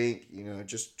want a drink?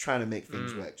 Just trying to make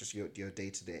things work, just your day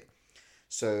to day.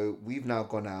 So we've now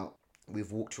gone out.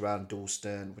 We've walked around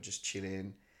Dalston. We're just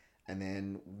chilling. And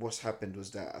then what's happened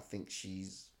was that I think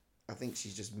she's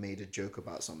just made a joke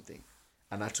about something.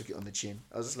 And I took it on the chin.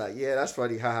 I was just like, yeah, that's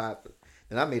funny. Haha.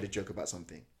 Then I made a joke about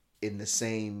something in the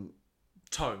same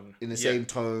tone. Same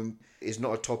tone. It's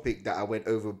not a topic that I went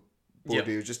overboard. Yep.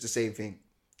 It was just the same thing.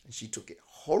 And she took it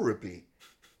horribly.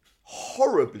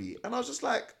 And I was just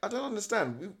like, I don't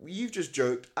understand. You've just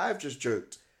joked. I've just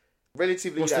joked.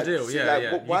 Relatively. What's the deal?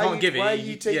 Why are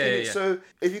you taking it? So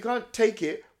if you can't take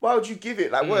it, why would you give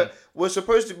it? Like we're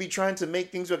supposed to be trying to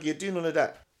make things work. You're doing all of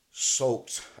that.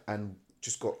 Sulked and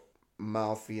just got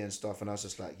mouthy and stuff. And I was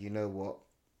just like, you know what?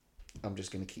 I'm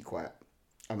just going to keep quiet.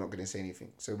 I'm not going to say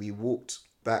anything. So we walked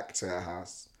back to her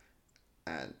house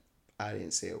and I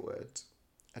didn't say a word.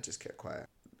 I just kept quiet.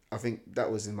 I think that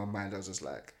was in my mind. I was just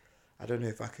like, I don't know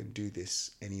if I can do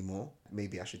this anymore.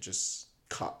 Maybe I should just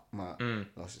cut my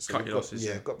losses. So cut your losses.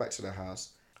 Yeah, got back to the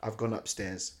house. I've gone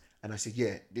upstairs and I said,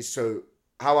 yeah, this. So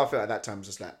how I felt at that time was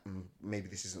just like, maybe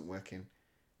this isn't working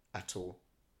at all.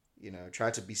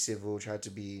 Try to be civil, try to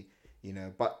be,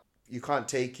 but you can't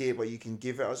take it, but you can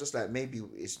give it. I was just like, maybe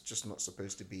it's just not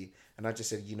supposed to be. And I just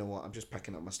said, you know what? I'm just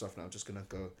packing up my stuff now. I'm just going to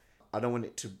go. I don't want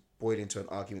it to boil into an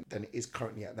argument than it is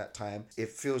currently at that time. It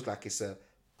feels like it's a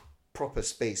proper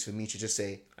space for me to just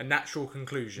say a natural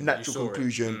conclusion.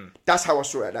 That's how I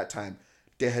saw it at that time.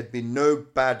 There had been no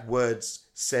bad words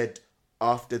said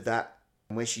after that.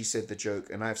 When she said the joke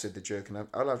and I've said the joke, and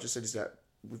all I've just said is that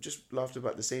we've just laughed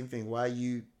about the same thing. Why are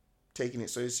you taking it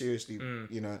so seriously?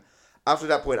 After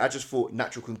that point, I just thought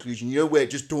natural conclusion, where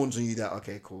it just dawns on you that,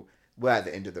 okay, cool, we're at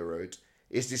the end of the road.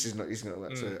 This is not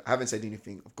work. So I haven't said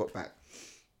anything. I've got back,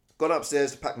 gone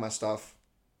upstairs to pack my stuff.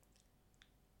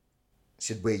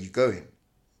 She said, where are you going?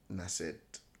 And I said,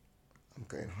 I'm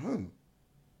going home.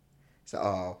 He said,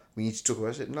 oh, we need to talk about it.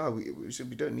 I said, no,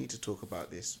 we don't need to talk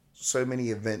about this. So many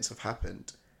events have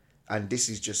happened and this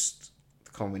is just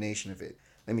the culmination of it.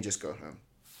 Let me just go home.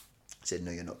 He said,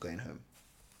 no, you're not going home.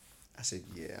 I said,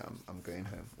 yeah, I'm going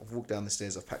home. I've walked down the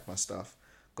stairs, I've packed my stuff,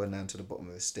 gone down to the bottom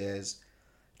of the stairs,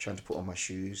 trying to put on my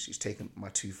shoes. He's taken my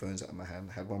 2 phones out of my hand.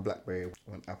 I had one BlackBerry,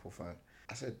 one Apple phone.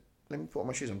 I said, let me put on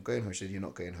my shoes. I'm going home. She said, you're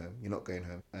not going home. You're not going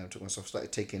home. And I took myself,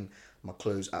 started taking my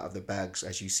clothes out of the bags,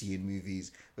 as you see in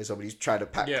movies, where somebody's trying to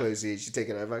pack clothes in. She's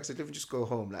taking it out of the bag. I said, let me just go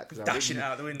home. Dashing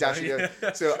out the window.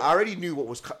 So I already knew what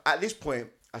was... At this point,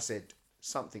 I said,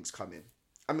 something's coming.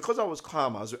 And because I was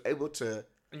calm, I was able to...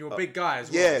 And you're a big guy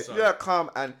as well. Yeah, so. you're calm.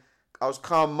 And I was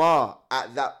calmer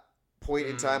at that point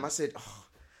in time. I said,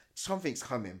 something's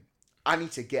coming. I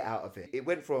need to get out of it. It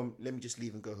went from let me just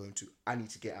leave and go home to I need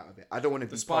to get out of it. I don't want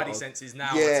to be part of... The Spidey senses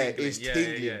now it's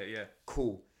tingling. Yeah.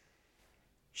 Cool.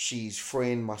 She's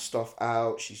throwing my stuff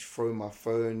out. She's throwing my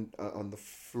phone on the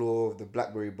floor. The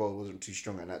BlackBerry bowl wasn't too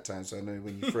strong at that time, so I know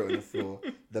when you throw it on the floor,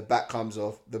 the back comes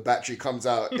off, the battery comes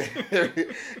out, and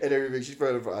everything. She's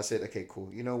throwing it on the floor. I said, okay, cool.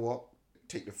 You know what?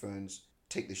 Take the phones,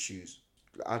 take the shoes.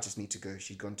 I just need to go.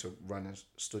 She'd gone to run and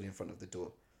stood in front of the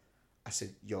door. I said,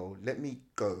 yo, let me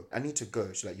go. I need to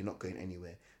go. She's like, you're not going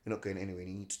anywhere. You're not going anywhere.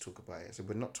 You need to talk about it. I said,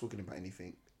 we're not talking about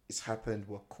anything. It's happened.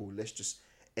 We're cool. Let's just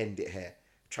end it here.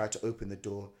 Tried to open the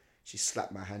door. She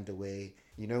slapped my hand away.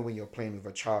 You know when you're playing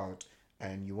with a child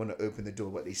and you want to open the door,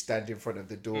 but they stand in front of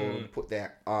the door and put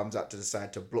their arms out to the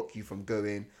side to block you from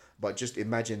going. But just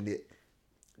imagine it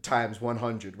times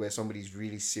 100 where somebody's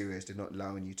really serious. They're not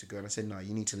allowing you to go. And I said, no,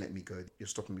 you need to let me go. You're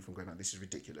stopping me from going out. This is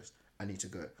ridiculous. I need to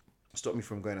go. Stopped me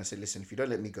from going. I said, listen, if you don't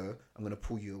let me go, I'm going to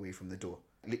pull you away from the door.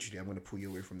 Literally, I'm going to pull you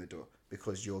away from the door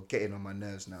because you're getting on my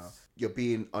nerves now. You're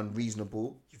being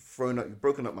unreasonable. You've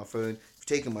broken up my phone. You've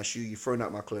taken my shoe. You've thrown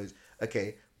out my clothes.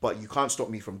 Okay, but you can't stop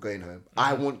me from going home.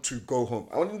 I want to go home.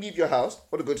 I want to leave your house. I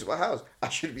want to go to my house. I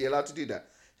shouldn't be allowed to do that.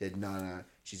 She said, no.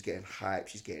 She's getting hyped.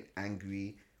 She's getting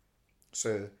angry.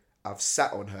 So I've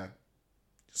sat on her.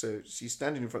 So she's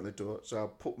standing in front of the door.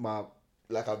 So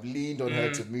I've leaned on her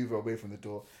to move her away from the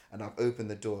door, and I've opened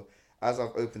the door. As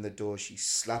I've opened the door, she's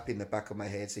slapping the back of my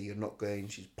head, saying, you're not going.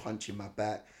 She's punching my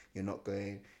back. You're not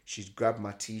going. She's grabbed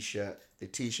my t-shirt. The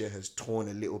t-shirt has torn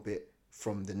a little bit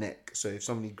from the neck. So if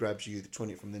somebody grabs you, they're torn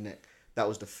it from the neck. That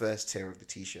was the first tear of the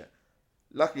t-shirt.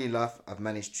 Luckily enough, I've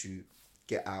managed to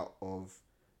get out of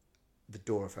the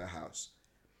door of her house.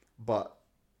 But,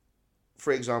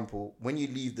 for example, when you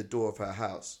leave the door of her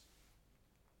house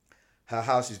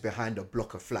is behind a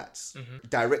block of flats,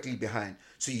 directly behind.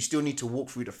 So you still need to walk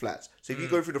through the flats. So if you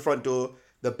go through the front door,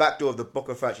 the back door of the block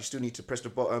of flats, you still need to press the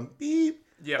button, beep,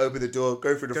 open the door,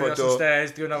 go through the front door.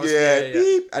 Stairs, do another stair,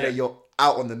 beep, and then you're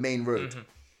out on the main road.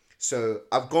 So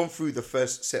I've gone through the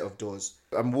first set of doors.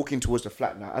 I'm walking towards the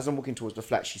flat now. As I'm walking towards the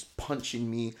flat, she's punching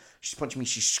me.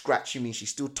 She's scratching me.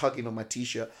 She's still tugging on my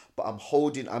t-shirt, but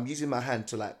I'm using my hand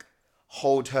to like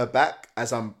hold her back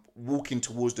as I'm walking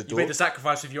towards the door. You made the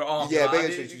sacrifice with your arm. Yeah,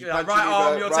 basically. Right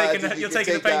arm, you're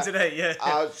taking the pain today.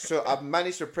 Yeah. So I've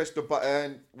managed to press the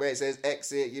button where it says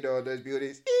exit, those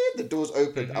buildings. The door's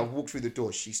open. I walked through the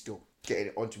door. She's still getting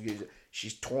it onto me.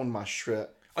 She's torn my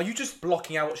shirt. Are you just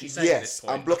blocking out what she's saying? Yes,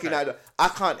 I'm blocking out. I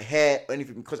can't hear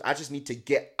anything because I just need to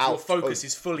get out. Your focus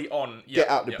is fully on. Get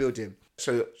out the building.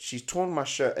 So she's torn my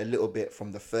shirt a little bit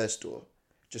from the first door,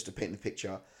 just to paint the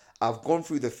picture. I've gone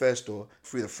through the first door,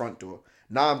 through the front door.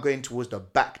 Now I'm going towards the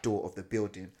back door of the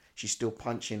building. She's still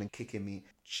punching and kicking me.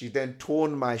 She then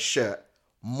torn my shirt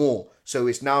more. So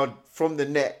it's now from the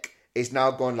neck, it's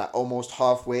now gone like almost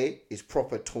halfway. It's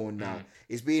proper torn now.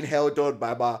 It's being held on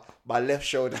by my left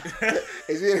shoulder.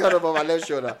 It's being held on by my left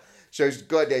shoulder. So she's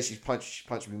got there. She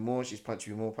punched me more. She's punched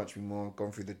me more.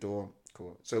 Gone through the door.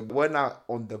 Cool. So we're now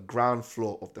on the ground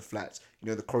floor of the flats.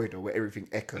 The corridor where everything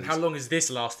echoes. And how long has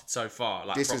this lasted so far?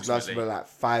 This has lasted for like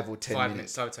 5 or 10 minutes. 5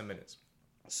 minutes. So 10 minutes.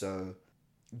 So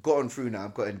gotten through now.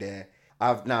 I've gotten there.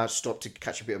 I've now stopped to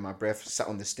catch a bit of my breath. Sat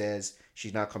on the stairs.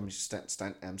 She's now coming to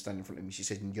stand in front of me. She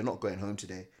said, "You're not going home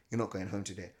today. You're not going home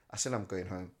today." I said, "I'm going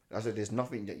home." I said, "There's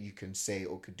nothing that you can say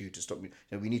or could do to stop me.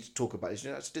 We need to talk about this."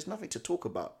 I said, "There's nothing to talk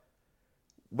about."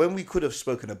 When we could have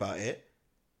spoken about it,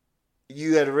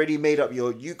 you had already made up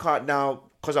you can't now,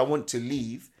 because I want to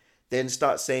leave, then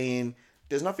start saying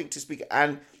there's nothing to speak.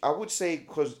 And I would say,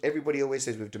 because everybody always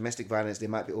says with domestic violence, there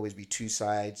might always be two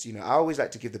sides. I always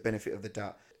like to give the benefit of the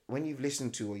doubt. When you've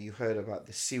listened to or you heard about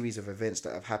the series of events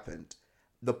that have happened,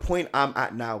 the point I'm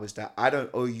at now is that I don't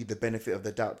owe you the benefit of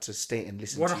the doubt to stay and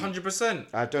listen 100%.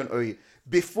 I don't owe you.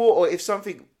 Before, or if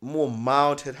something more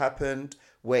mild had happened,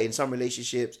 where in some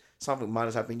relationships, something mild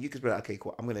has happened, you could be like, okay,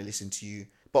 cool, I'm going to listen to you.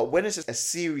 But when it's just a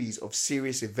series of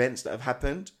serious events that have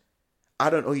happened, I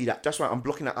don't owe you that. That's why I'm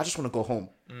blocking that. I just want to go home.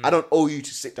 I don't owe you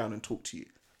to sit down and talk to you.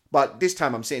 But this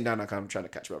time I'm sitting down like I'm trying to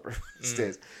catch my breath on the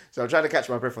stairs. So I'm trying to catch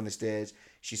my breath on the stairs.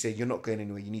 She said, "You're not going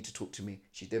anywhere. You need to talk to me."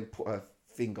 She then put her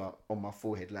finger on my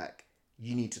forehead like,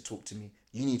 "You need to talk to me.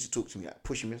 You need to talk to me." Like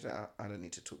pushing me. I don't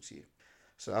need to talk to you.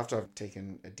 So after I've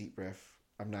taken a deep breath,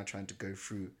 I'm now trying to go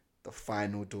through the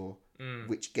final door,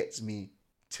 which gets me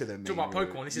to the main road. Talk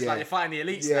about Pokemon. This is like you're fighting the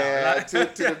elites now. Yeah,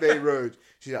 to the main road.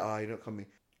 She's like, "Oh, you're not coming."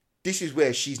 This is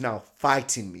where she's now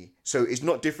fighting me. So it's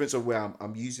not different of where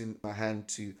I'm using my hand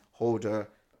to hold her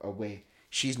away.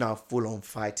 She's now full on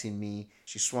fighting me.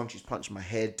 She's punched my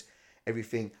head,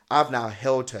 everything. I've now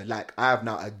held her. Like, I have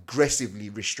now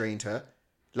aggressively restrained her.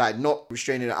 Like, not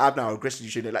restraining her. I've now aggressively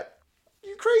restrained her. Like,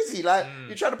 you crazy. Like,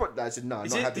 you're trying to put that. I said, no,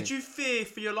 Did you fear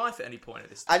for your life at any point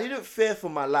at this time? I didn't fear for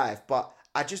my life, but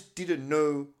I just didn't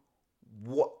know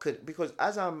what could, because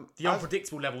the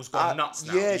unpredictable level's gone nuts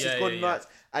now. Yeah, she's gone nuts.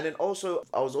 And then also,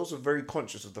 I was also very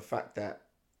conscious of the fact that,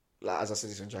 like, as I said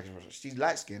this on Jackie, she's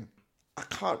light skinned. I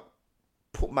can't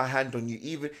put my hand on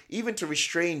you, even to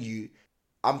restrain you.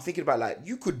 I'm thinking about, like,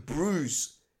 you could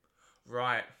bruise.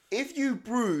 Right. If you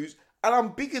bruise, and I'm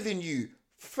bigger than you,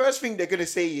 first thing they're going to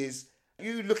say is,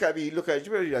 you look at me, you're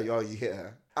like, oh, you hit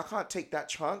her. I can't take that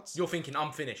chance. You're thinking,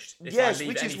 I'm finished. Yes,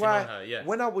 which is why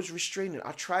when I was restraining,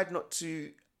 I tried not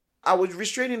to. I was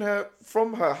restraining her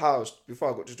from her house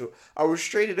before I got to the door. I was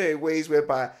restraining her in ways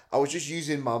whereby I was just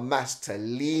using my mass to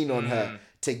lean on her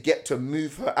to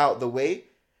move her out the way.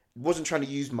 Wasn't trying to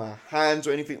use my hands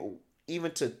or anything, or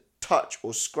even to touch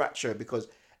or scratch her, because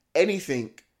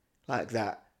anything like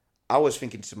that, I was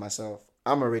thinking to myself,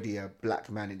 I'm already a black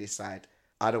man in this side.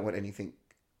 I don't want anything,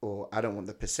 or I don't want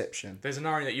the perception. There's an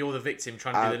irony that you're the victim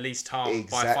trying to do the least harm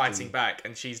by fighting back,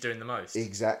 and she's doing the most.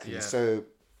 Exactly. Yeah. So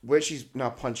When she's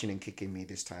now punching and kicking me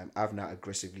this time, I've now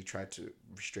aggressively tried to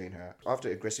restrain her.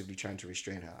 After aggressively trying to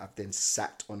restrain her, I've then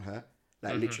sat on her.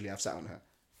 Like literally, I've sat on her.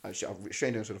 I've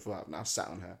restrained her to the floor. I've now sat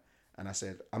on her, and I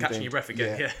said, "I'm catching your breath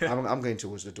again." Yeah. I'm going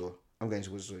towards the door. I'm going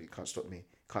towards the door. You can't stop me.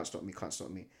 Can't stop me. Can't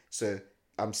stop me. So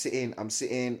I'm sitting, and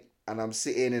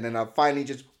then I finally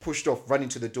just pushed off, running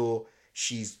to the door.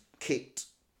 She's kicked,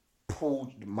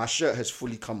 pulled. My shirt has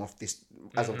fully come off. This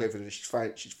as I'm going for the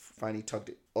door. She's finally tugged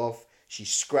it off. She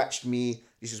scratched me.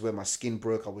 This is where my skin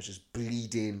broke. I was just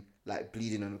bleeding,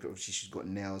 on. She's got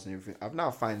nails and everything. I've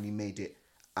now finally made it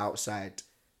outside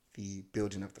the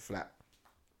building of the flat.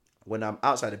 When I'm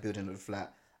outside the building of the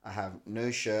flat, I have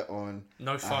no shirt on.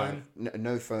 No phone.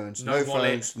 No phones. No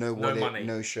wallet. Phones. No wallet. No money.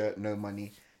 No shirt. No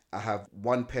money. I have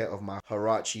one pair of my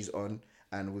Huaraches on,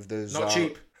 and with those Not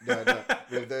cheap. No,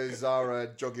 with those Zara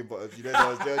jogging bottoms. You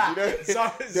know those.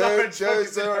 Zara Zara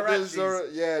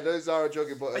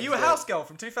jogging bottoms. Are you a house girl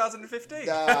from 2015?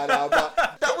 Nah,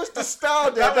 but that was the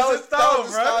style then. That was the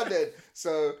style then.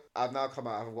 So I've now come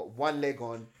out. I've got one leg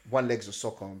on, one leg's a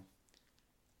sock on.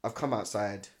 I've come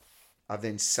outside. I've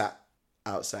then sat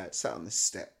outside, sat on the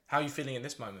step. How are you feeling in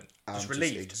this moment? Just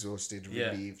relieved? Exhausted,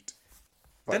 relieved.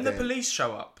 But Then the police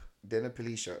show up. Then the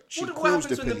police show up. She What calls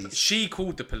the happens when police. she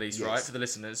called the police, Yes. right, for the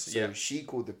listeners? So she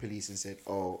called the police and said,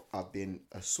 "Oh, I've been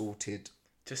assaulted.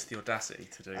 Just the audacity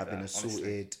to do that. I've been assaulted."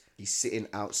 Honestly. He's sitting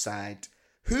outside.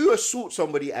 Who assaults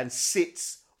somebody and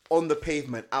sits on the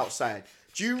pavement outside?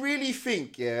 Do you really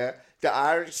think, that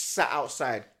I sat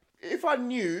outside? If I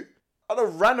knew, I'd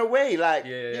have ran away. Like,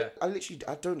 Yeah.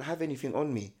 I don't have anything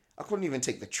on me. I couldn't even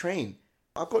take the train.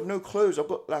 I've got no clothes.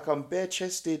 I'm bare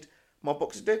chested. My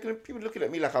boxes, people looking at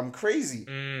me like I'm crazy.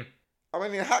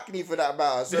 I'm in Hackney for that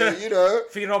matter. So,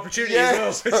 For an opportunity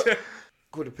as well.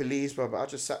 Call the police, but I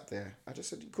just sat there. I just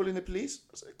said, "You calling the police?"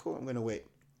 I said, "Cool, I'm going to wait."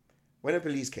 When the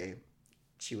police came,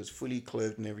 she was fully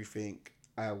clothed and everything.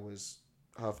 I was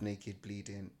half naked,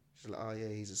 bleeding. She's like, "Oh yeah,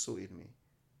 he's assaulted me."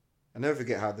 I'll never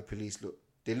forget how the police looked.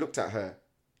 They looked at her.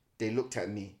 They looked at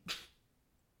me.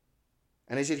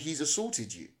 And they said, "He's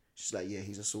assaulted you." She's like, "Yeah,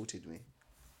 he's assaulted me."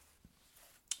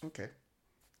 Okay.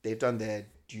 They've done their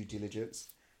due diligence.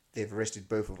 They've arrested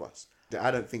both of us.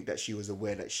 I don't think that she was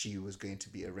aware that she was going to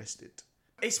be arrested.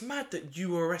 It's mad that you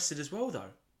were arrested as well,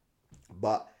 though.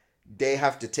 But they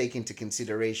have to take into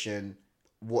consideration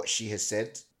what she has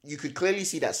said. You could clearly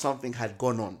see that something had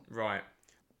gone on. Right.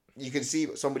 You can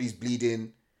see somebody's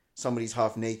bleeding, somebody's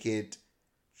half naked,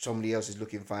 somebody else is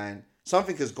looking fine.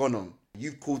 Something has gone on.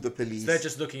 You've called the police. So they're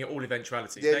just looking at all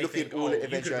eventualities. They're they looking think, at all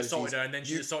eventualities. You could have assaulted her and then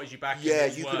she assaulted you back. Yeah,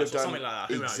 and you worse, could have done something like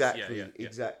that. Who exactly, knows? Yeah.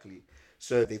 Exactly.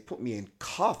 So they put me in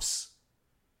cuffs.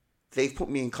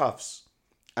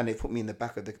 And they put me in the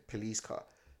back of the police car.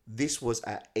 This was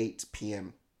at 8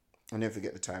 p.m. I'll never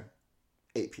forget the time.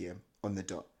 8 p.m. on the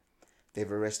dot. They've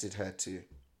arrested her too.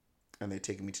 And they're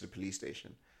taking me to the police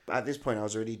station. At this point, I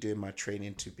was already doing my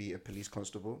training to be a police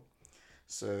constable.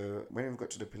 So when we got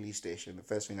to the police station, the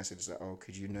first thing I said is like, "Oh,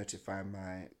 could you notify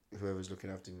whoever's looking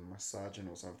after me, my sergeant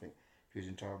or something, who's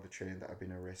in charge of the training, that I've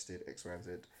been arrested, X, Y, and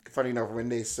Z." Funny enough, when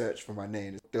they searched for my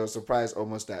name, they were surprised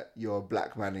almost that you're a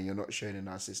black man and you're not shown in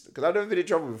our system. Because I've never been in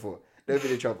trouble before. Never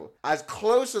been in trouble. As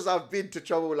close as I've been to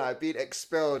trouble, like being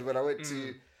expelled when I went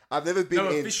to... I've never been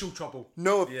in... official trouble.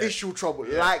 No official trouble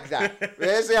like that.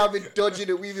 Let's say I've been dodging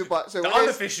and weaving, but... So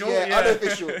unofficial. Yeah,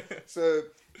 unofficial. So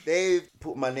they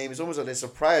put my name... It's almost like they're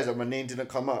surprised that my name didn't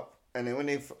come up. And then when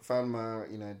they found my,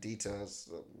 details,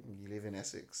 you live in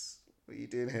Essex. What are you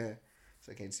doing here?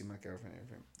 So I came to see my girlfriend and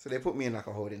everything. So they put me in like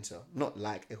a holding cell. Not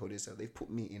like a holding cell. They put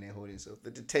me in a holding cell.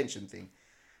 The detention thing.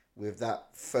 With that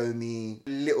foamy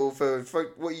little...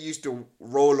 what you used to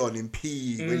roll on in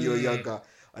PE when you were younger.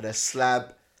 On a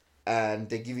slab. And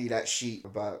they give you that sheet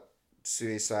about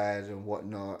suicide and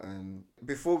whatnot. And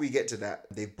before we get to that,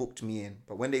 they booked me in.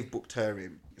 But when they booked her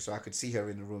in, so I could see her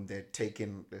in the room, they're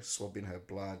swabbing her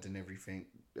blood and everything.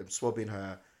 They're swabbing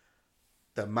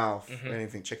the mouth and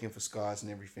everything, checking for scars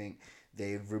and everything.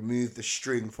 They've removed the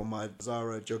string from my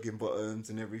Zara jogging bottoms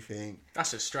and everything.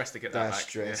 That's a stress to get that back. That's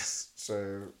stress. Yeah.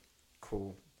 So,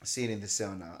 cool. Seeing in the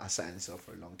cell now, I sat in the cell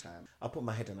for a long time. I put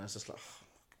my head on, I was just like,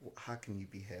 how can you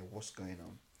be here? What's going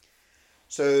on?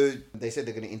 So they said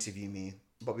they're going to interview me.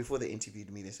 But before they interviewed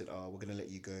me, they said, "Oh, we're going to let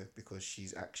you go because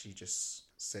she's actually just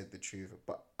said the truth."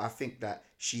 But I think that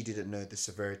she didn't know the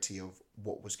severity of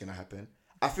what was going to happen.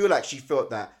 I feel like she felt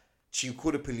that she would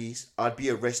call the police, I'd be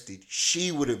arrested,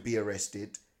 she wouldn't be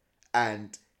arrested,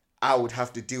 and I would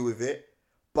have to deal with it.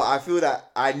 But I feel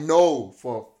that I know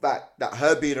for a fact that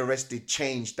her being arrested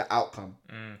changed the outcome.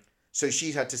 So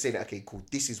she had to say that, okay, cool,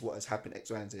 this is what has happened,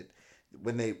 X, Y, and Z.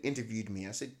 When they interviewed me,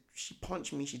 I said, she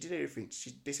punched me. She did everything.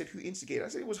 They said, who instigated? I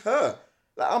said, it was her.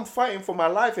 Like, I'm fighting for my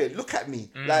life here. Look at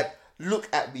me. Like, look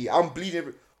at me. I'm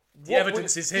bleeding. The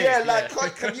evidence is here. Yeah,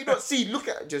 like, can you not see? Look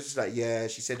at, just like, yeah,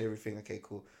 she said everything. Okay,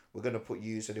 cool. We're going to put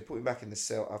you. So they put me back in the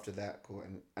cell after that. Cool.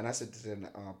 And I said to them,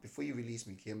 before you release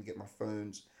me, can you get my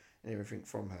phones and everything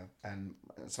from her and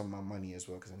some of my money as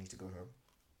well, because I need to go home.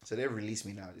 So they released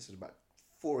me now. This is about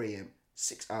 4 a.m.,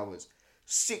 6 hours.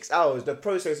 6 hours. The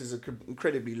process is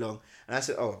incredibly long. And I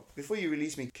said, before you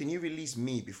release me, can you release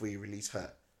me before you release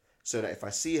her? So that if I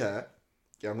see her,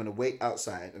 I'm going to wait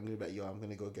outside. I'm going to be like, I'm going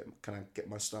to go can I get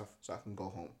my stuff so I can go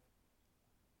home?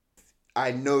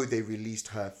 I know they released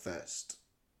her first.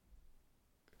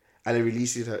 And they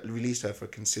released her for a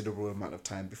considerable amount of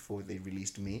time before they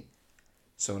released me.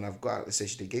 So when I've got out of the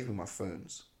station, they gave me my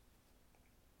phones.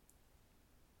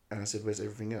 And I said, where's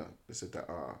everything else? They said that,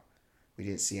 we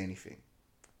didn't see anything.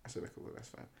 I said, okay, well, that's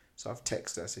fine. So I've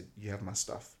texted her. I said, you have my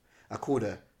stuff. I called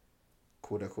her.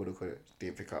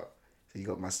 Didn't pick up. So you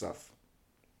got my stuff.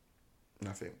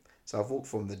 Nothing. So I've walked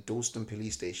from the Dalston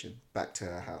police station back to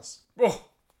her house. Oh,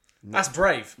 that's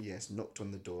brave. Yes, knocked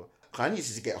on the door. I needed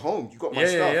to get home. You got my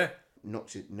stuff. Yeah.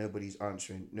 Knocked it. Nobody's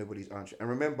answering. And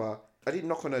remember, I didn't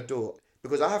knock on her door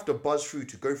because I have to buzz through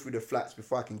to go through the flats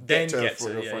before I can get to her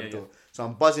front door. So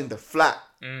I'm buzzing the flat.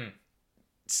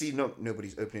 See,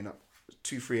 nobody's opening up.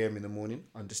 2-3 a.m. in the morning.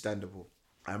 Understandable.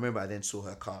 I remember I then saw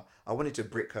her car. I wanted to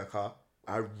brick her car.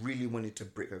 I really wanted to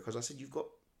brick her because I said, you've got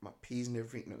my P's and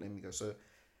everything. Not letting me go. So I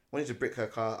wanted to brick her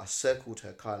car. I circled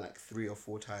her car like 3 or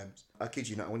 4 times. I kid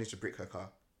you not, I wanted to brick her car.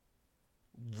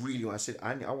 Really, I said,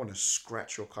 I want to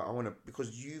scratch your car.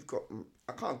 Because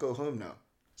I can't go home now.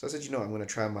 So I said, I'm going to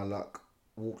try my luck.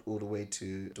 Walked all the way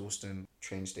to Dalston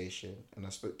train station and I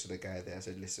spoke to the guy there. I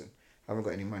said, listen, I haven't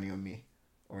got any money on me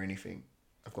or anything.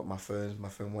 I've got my phone.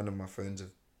 One of my phones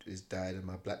is died and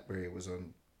my BlackBerry was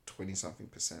on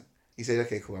 20-something%. He said,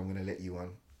 okay, cool, I'm going to let you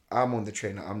on. I'm on the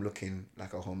train. I'm looking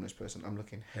like a homeless person. I'm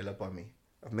looking hella bummy.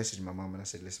 I've messaged my mum and I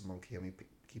said, listen, mum, can you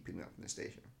keep picking me up from the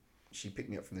station? She picked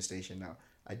me up from the station. Now,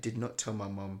 I did not tell my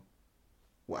mum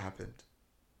what happened.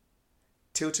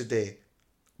 Till today,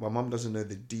 my mum doesn't know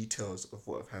the details of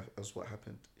what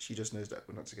happened. She just knows that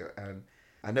we're not together. And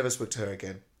I never spoke to her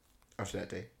again after that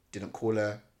day. Didn't call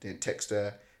her, didn't text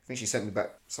her. I think she sent me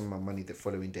back some of my money the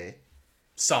following day.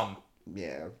 Some?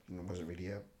 Yeah, it wasn't really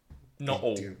a not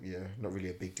all. deal. Yeah, not really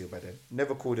a big deal by then.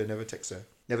 Never called her, never texted her.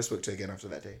 Never spoke to her again after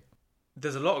that day.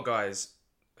 There's a lot of guys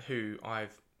who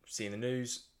I've seen in the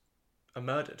news are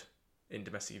murdered in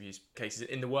domestic abuse cases,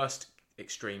 in the worst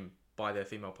extreme, by their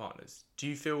female partners. Do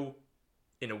you feel,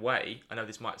 in a way, I know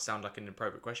this might sound like an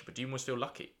inappropriate question, but do you almost feel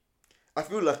lucky? I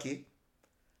feel lucky,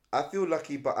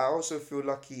 but I also feel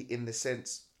lucky in the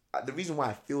sense, the reason why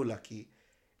I feel lucky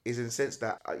is in the sense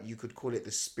that you could call it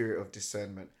the spirit of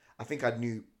discernment. I think I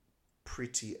knew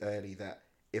pretty early that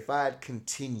if I had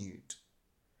continued,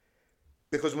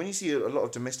 because when you see a lot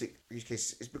of domestic abuse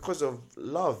cases, it's because of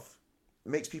love. It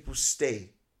makes people stay.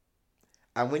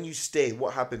 And when you stay,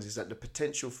 what happens is that the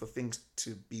potential for things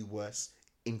to be worse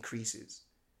increases.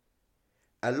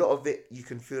 A lot of it you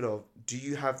can feel of, do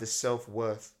you have the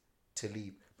self-worth to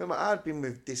leave? Remember, I had been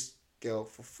with this girl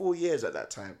for 4 years at that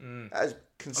time. That is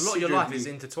a lot of your life is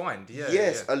intertwined.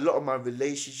 Yes, a lot of my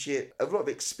relationship, a lot of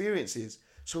experiences.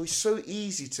 So it's so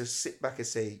easy to sit back and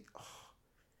say,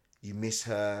 you miss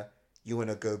her, you want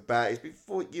to go back. It's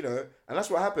before, and that's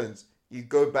what happens. You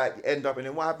go back, you end up, and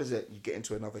then what happens is you get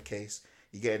into another case.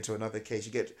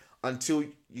 Until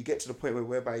you get to the point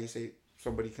whereby you say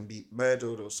somebody can be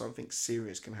murdered or something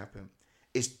serious can happen.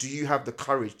 It's, do you have the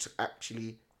courage to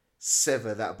actually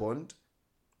sever that bond?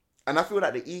 And I feel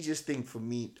like the easiest thing for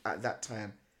me at that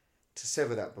time to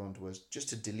sever that bond was just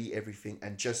to delete everything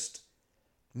and just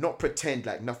not pretend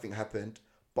like nothing happened,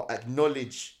 but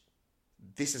acknowledge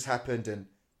this has happened and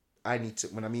I need to,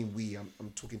 when I mean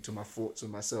I'm talking to my thoughts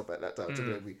and myself at that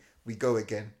time. We go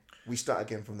again. We start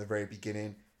again from the very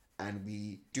beginning and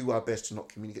we do our best to not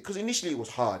communicate. Because initially it was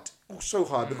hard. It was so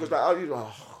hard because I was like,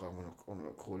 I want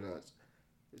to call her.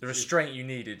 The restraint you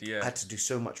needed, yeah. I had to do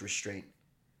so much restraint.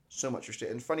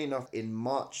 And funny enough, in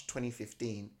March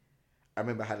 2015, I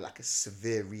remember I had like a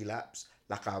severe relapse.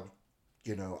 Like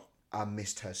I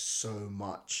missed her so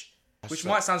much. Which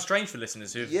might sound strange for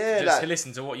listeners who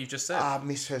listen to what you just said. I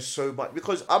miss her so much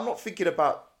because I'm not thinking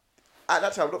about, at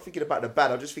that time, I'm not thinking about the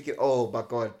bad. I'm just thinking, oh my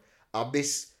God, I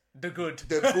miss the good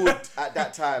at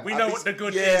that time. We know what the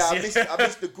good is. I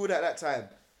miss the good at that time.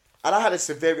 And I had a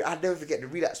severe, I'll never forget, the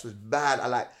relapse was bad.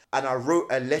 And I wrote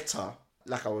a letter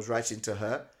like I was writing to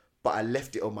her, but I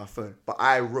left it on my phone. But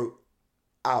I wrote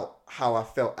out how I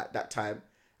felt at that time.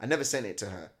 I never sent it to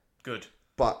her. Good.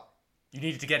 But You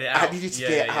needed to get it out. I needed to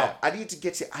get it out. I needed to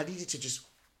get it. I needed to just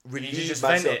relieve just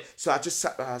myself. vent it. So I just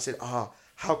sat there and I said,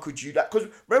 how could you? Because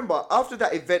remember, after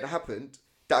that event happened,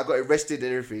 that I got arrested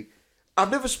and everything,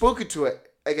 I've never spoken to her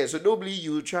again. So normally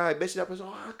you would try and mess it up and say,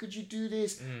 how could you do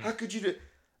this? How could you do?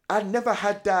 I never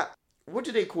had that. What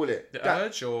do they call it? The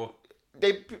urge, or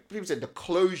people said the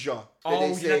closure.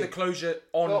 you had the closure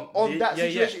on that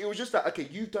situation. It was just that, okay,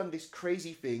 you've done this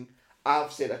crazy thing.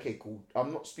 I've said, okay, cool.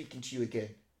 I'm not speaking to you again.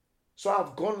 So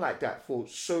I've gone like that for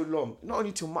so long. Not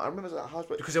only till I remember that house,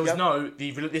 because there was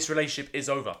this relationship is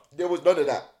over. There was none of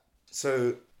that.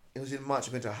 So it was in March.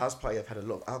 I went to a house party. I've had a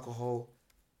lot of alcohol,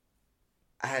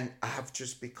 and I have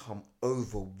just become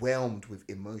overwhelmed with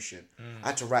emotion. I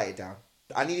had to write it down.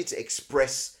 I needed to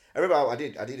express. I remember I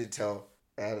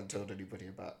hadn't told anybody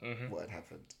about what had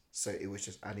happened. So it was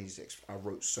just I needed to. I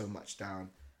wrote so much down.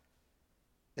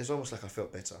 It's almost like I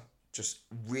felt better. Just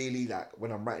really like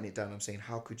when I'm writing it down, I'm saying,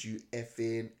 how could you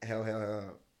effing hell.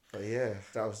 But yeah,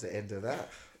 that was the end of that.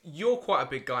 You're quite a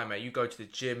big guy, mate. You go to the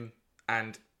gym,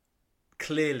 and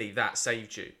clearly that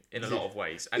saved you in a lot of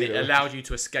ways. And it allowed you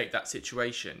to escape that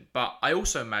situation. But I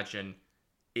also imagine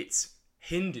it's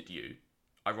hindered you,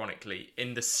 ironically,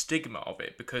 in the stigma of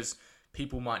it, because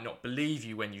people might not believe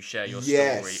you when you share your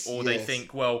story, or they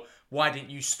think, well, why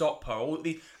didn't you stop her?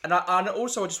 And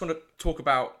also I just want to talk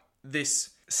about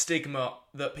this stigma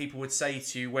that people would say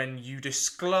to you when you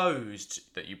disclosed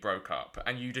that you broke up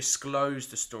and you disclosed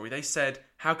the story. They said,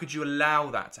 how could you allow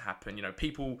that to happen? You know,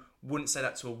 people wouldn't say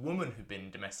that to a woman who'd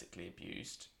been domestically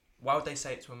abused. Why would they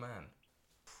say it to a man?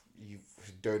 You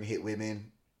don't hit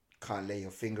women, can't lay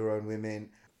your finger on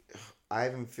women. I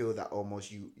even feel that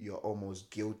you're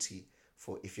almost guilty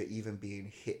for if you're even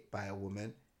being hit by a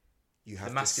woman. You have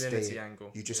the masculinity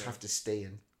angle. You just have to stay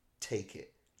and take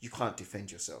it. You can't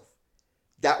defend yourself.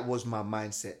 That was my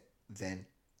mindset then.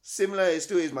 Similar, it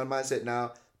still is my mindset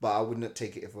now, but I wouldn't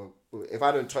take it if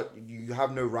I don't touch you. You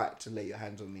have no right to lay your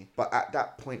hands on me. But at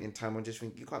that point in time, I'm just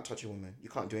thinking, you can't touch a woman. You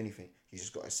can't do anything. You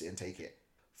just got to sit and take it.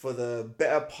 For the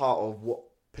better part of what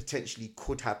potentially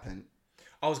could happen.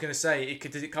 I was going to say,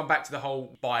 does it come back to the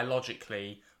whole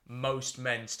biologically, most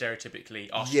men stereotypically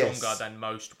are stronger than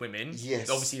most women. Yes.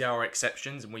 Obviously, there are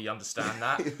exceptions, and we understand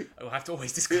that. I'll have to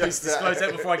always disclose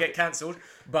that before I get cancelled.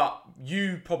 But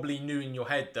you probably knew in your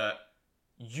head that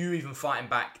you even fighting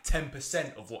back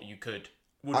 10% of what you could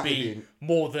would be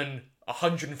more than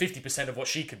 150% of what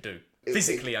she could do.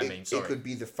 Physically, I mean. Sorry. It could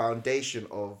be the foundation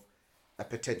of a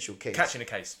potential case. Catching a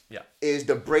case, yeah. Is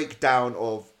the breakdown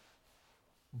of,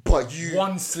 but you...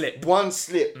 One slip.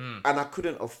 And I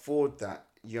couldn't afford that.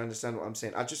 You understand what I'm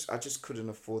saying? I just couldn't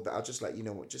afford that. I just like, you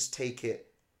know what, just take it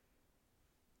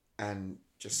and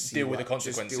just deal with the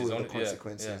consequences.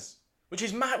 Yeah. Which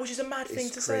is mad. Which is a mad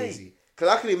thing to say. Because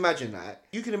I can imagine that.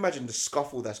 You can imagine the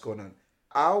scuffle that's going on.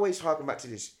 I always harken back to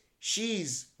this.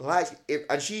 She's light,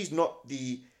 and she's not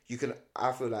the.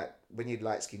 I feel like when you're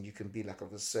light skinned, you can be like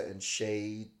of a certain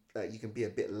shade. Like you can be a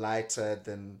bit lighter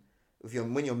than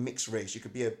when you're mixed race. You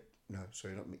could be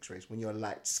not mixed race. When you're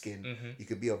light skinned, you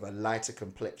could be of a lighter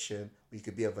complexion, or you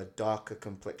could be of a darker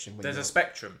complexion. There's a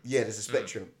spectrum. Yeah, there's a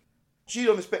spectrum. She's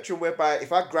on the spectrum whereby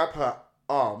if I grab her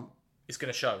arm, it's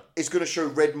gonna show. It's gonna show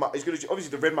red marks. Obviously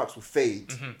the red marks will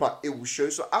fade, but it will show.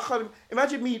 So I can't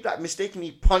imagine me like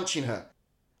mistakenly punching her,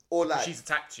 or like she's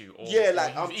attacked you. Or,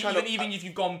 I'm trying even if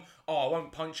you've gone, I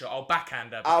won't punch her. I'll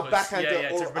backhand her. I'll backhand her,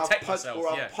 to protect myself.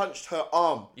 Or I punched her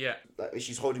arm. Yeah, like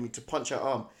she's holding me to punch her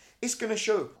arm. It's gonna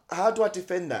show. How do I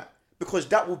defend that? Because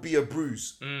that will be a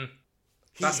bruise.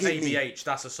 That's ABH.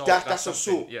 That's assault. That's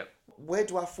assault. Yeah. Where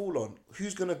do I fall on?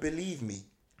 Who's gonna believe me?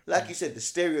 Like you said, the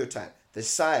stereotype, the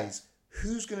size.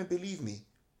 Who's gonna believe me?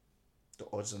 The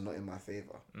odds are not in my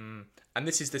favour. And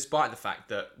this is despite the fact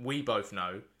that we both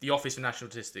know the Office for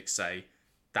National Statistics say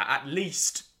that at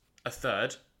least a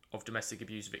third of domestic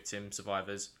abuse victim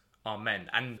survivors are men.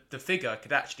 And the figure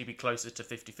could actually be closer to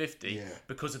 50-50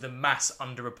 because of the mass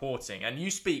underreporting. And you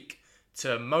speak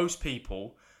to most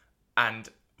people, and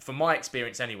from my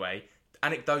experience anyway,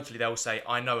 anecdotally they'll say,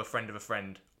 I know a friend of a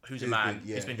friend who's a man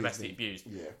who's been domestically abused.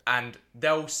 Yeah. And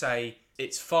they'll say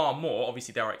it's far more,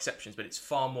 obviously there are exceptions, but it's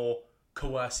far more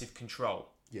coercive control.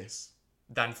 Yes.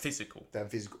 Than physical.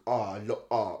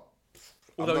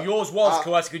 Although yours was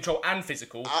coercive control and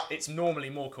physical, it's normally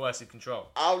more coercive control.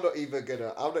 I'm not even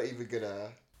gonna.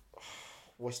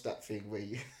 What's that thing where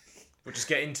you? We'll just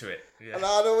get into it. Yeah. And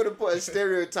I don't want to put a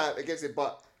stereotype against it,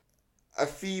 but a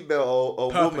female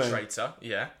or perpetrator,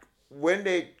 woman, when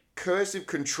they coercive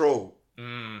control,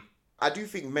 I do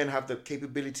think men have the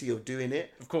capability of doing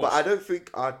it. Of course, but I don't think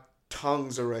our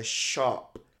tongues are as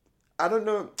sharp. I don't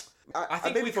know. I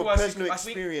think maybe from personal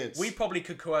experience. We probably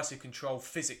could coercive control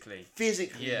physically.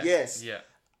 Physically, Yeah. yes. Yeah.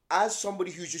 As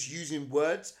somebody who's just using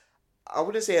words, I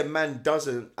wouldn't say a man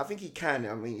doesn't. I think he can.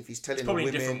 I mean, if he's telling Probably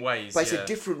women, in different ways. but it's a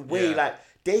different way. Like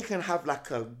they can have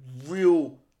like a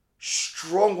real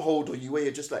stronghold on you where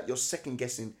you're just like you're second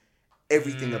guessing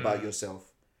everything about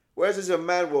yourself. Whereas as a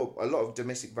man, well, a lot of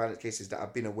domestic violence cases that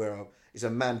I've been aware of is a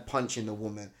man punching a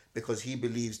woman because he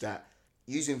believes that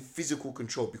using physical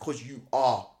control, because you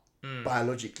are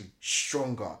biologically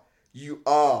stronger, you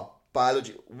are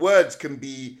biologically. Words can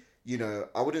be,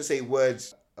 I wouldn't say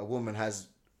words. A woman has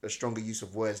a stronger use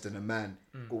of words than a man.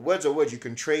 But words are words. You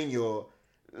can train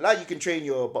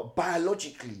but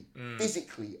biologically,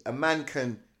 physically, a man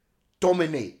can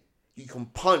dominate. You can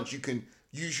punch. You can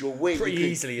use your weight pretty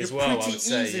easily as well. I would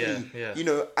say, yeah.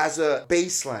 As a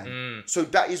baseline. So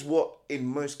that is what, in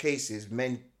most cases,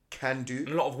 men can do.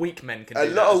 A lot of weak men can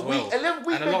do that as well. A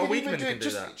lot of weak men can do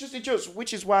that. Just in jokes,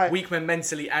 which is why weak men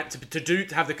mentally and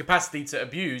to have the capacity to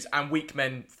abuse, and weak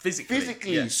men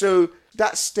physically. Yeah. So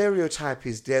that stereotype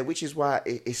is there, which is why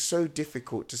it's so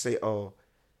difficult to say, "Oh,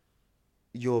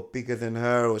 you're bigger than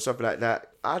her" or something like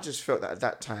that. I just felt that at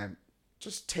that time,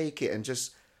 just take it and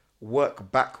just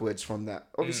work backwards from that.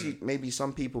 Obviously, maybe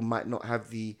some people might not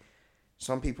have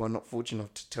some people are not fortunate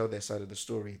enough to tell their side of the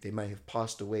story. They may have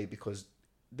passed away because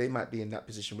they might be in that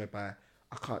position whereby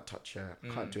I can't touch her,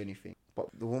 I can't do anything. But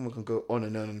the woman can go on,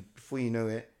 and before you know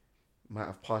it, might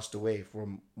have passed away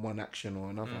from one action or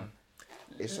another.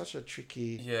 It's such a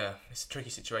tricky... Yeah, it's a tricky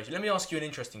situation. Let me ask you an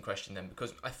interesting question then,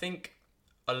 because I think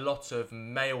a lot of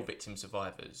male victim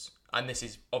survivors, and this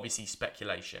is obviously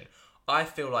speculation, I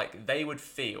feel like they would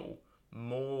feel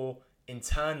more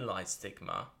internalized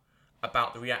stigma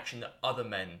about the reaction that other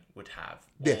men would have.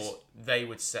 Yes. Or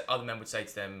other men would say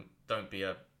to them, don't be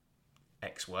a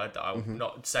X word that I will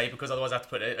not say because otherwise I have to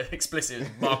put an explicit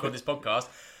mark on this podcast.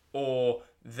 Or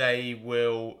they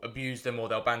will abuse them or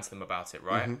they'll banter them about it,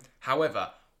 right?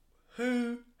 However,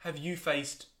 who have you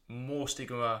faced more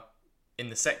stigma in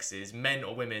the sexes, men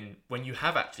or women, when you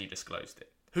have actually disclosed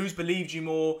it? Who's believed you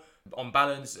more on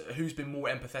balance? Who's been more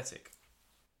empathetic?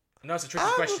 I know it's a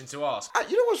tricky question to ask.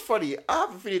 You know what's funny? I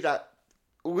have a feeling that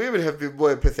women have been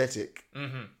more empathetic.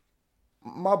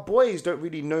 My boys don't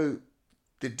really know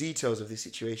the details of this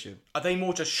situation. Are they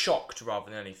more just shocked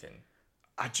rather than anything?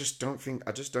 I just don't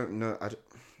know.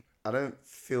 I don't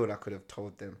feel I could have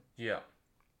told them. Yeah.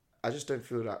 I just don't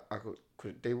feel like I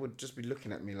could. They would just be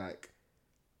looking at me like,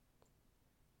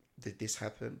 did this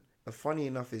happen? And funny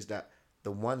enough is that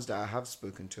the ones that I have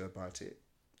spoken to about it,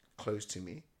 close to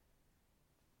me,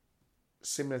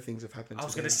 similar things have happened to them. I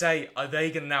was going to say, are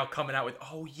they going to now coming out with,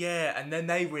 oh yeah, and then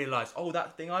they realise, oh,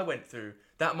 that thing I went through,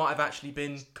 that might have actually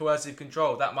been coercive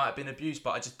control, that might have been abuse,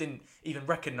 but I just didn't even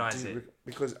recognise it.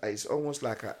 Because it's almost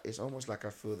like I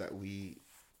feel that we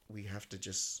have to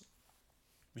just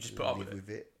put up with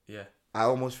it. Yeah. I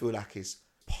almost feel like it's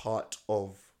part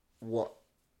of what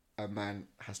a man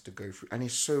has to go through, and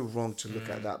it's so wrong to look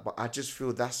at that. But I just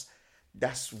feel that's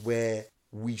where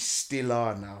we still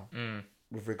are now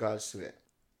with regards to it.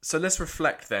 So let's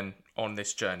reflect then on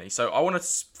this journey. So I want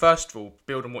to first of all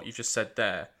build on what you just said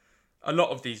there. A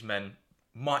lot of these men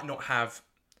might not have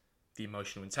the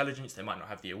emotional intelligence, they might not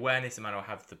have the awareness, they might not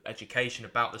have the education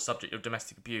about the subject of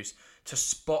domestic abuse to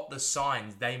spot the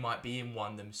signs they might be in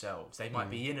one themselves. They might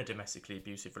be in a domestically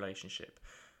abusive relationship.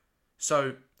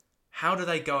 So how do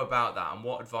they go about that, and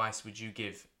what advice would you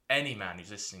give any man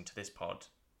who's listening to this pod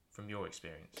from your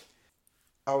experience?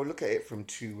 I would look at it from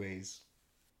two ways.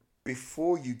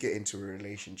 Before you get into a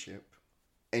relationship,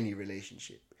 any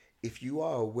relationship, if you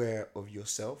are aware of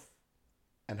yourself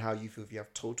and how you feel, if you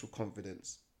have total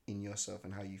confidence in yourself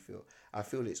and how you feel, I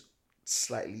feel it's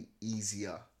slightly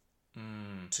easier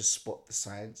to spot the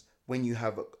signs when you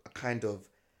have a kind of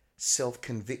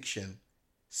self-conviction,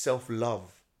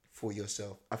 self-love for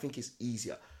yourself. I think it's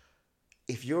easier.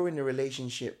 If you're in a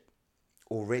relationship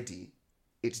already,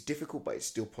 it's difficult, but it's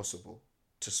still possible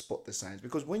to spot the signs,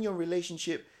 because when you're in a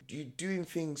relationship, you're doing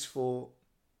things for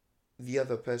the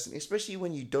other person, especially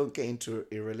when you don't get into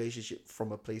a relationship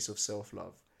from a place of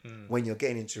self-love. When you're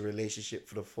getting into a relationship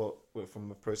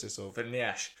from a process of... For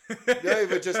Nyash. Not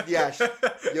even just Nyash.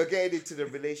 You're getting into the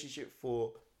relationship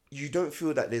for... You don't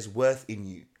feel that there's worth in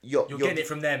you. You're getting it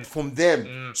from them. From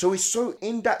them. So it's so...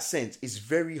 In that sense, it's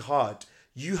very hard.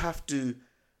 You have to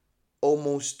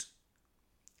almost...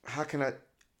 How can I...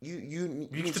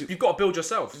 You've got to build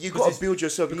yourself. You've got to build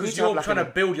yourself. Because you're trying to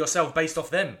build yourself based off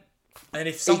them. And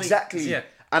if something... Exactly. Yeah.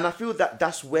 And I feel that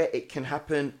that's where it can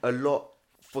happen a lot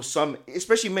for some,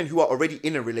 especially men who are already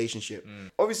in a relationship.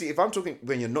 Obviously, if I'm talking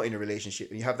when you're not in a relationship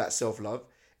and you have that self-love,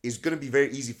 it's going to be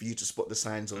very easy for you to spot the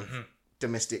signs of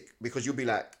domestic, because you'll be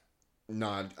like,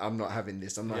 nah, I'm not having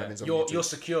this. I'm not having something. You're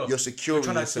secure. You're secure in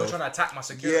yourself. You're trying to attack my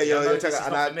security.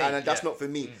 Yeah, and that's not for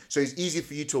me. So it's easy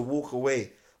for you to walk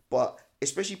away. But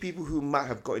especially people who might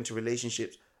have got into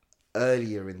relationships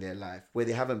earlier in their life where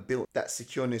they haven't built that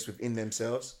secureness within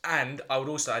themselves. And I would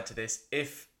also add to this,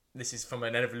 if this is from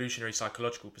an evolutionary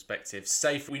psychological perspective,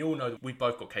 say we all know that we've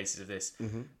both got cases of this.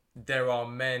 There are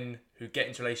men who get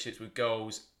into relationships with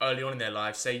girls early on in their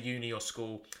lives, say uni or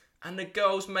school, and the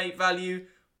girl's mate value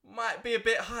might be a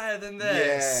bit higher than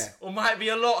theirs, or might be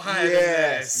a lot higher than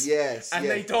theirs. And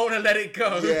they don't want to let it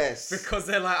go because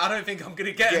they're like, I don't think I'm going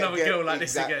to get another girl like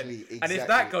this again. Exactly. And if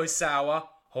that goes sour,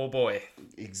 oh boy.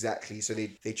 Exactly. So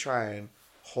they try and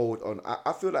hold on.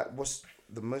 I feel like what's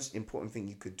the most important thing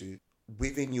you could do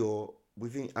within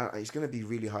it's going to be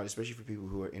really hard, especially for people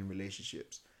who are in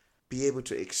relationships. Be able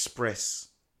to express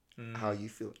how you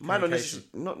feel. Might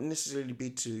not necessarily be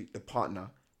to the partner.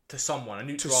 To someone, a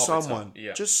neutral arbiter. Someone.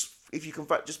 Yeah. Just, if you can,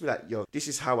 just be like, yo, this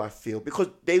is how I feel. Because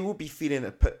they will be feeling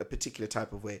a particular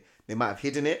type of way. They might have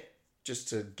hidden it just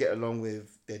to get along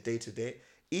with their day-to-day.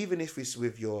 Even if it's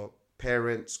with your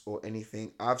parents or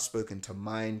anything. I've spoken to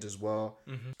Mind as well.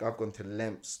 I've gone to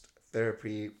lengths,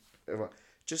 therapy.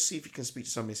 Just see if you can speak to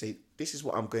somebody and say, this is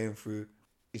what I'm going through.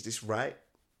 Is this right?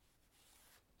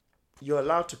 You're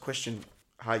allowed to question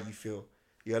how you feel.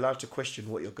 You're allowed to question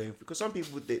what you're going through. Because some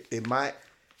people, they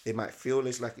might feel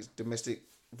it's like it's domestic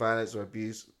violence or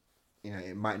abuse. You know,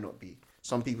 it might not be.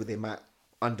 Some people, they might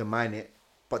undermine it,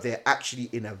 but they're actually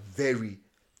in a very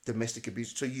domestic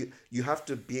abuse. So you have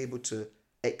to be able to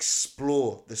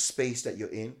explore the space that you're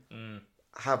in,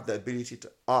 have the ability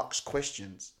to ask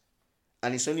questions.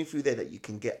 And it's only through there that you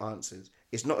can get answers.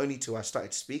 It's not only till I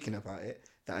started speaking about it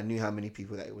that I knew how many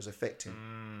people that it was affecting.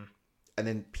 And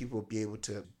then people will be able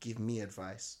to give me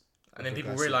advice. And then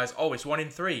people realise, oh, it's 1 in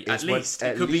 3 at least.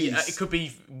 It could be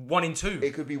 1 in 2.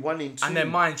 It could be 1 in 2. And their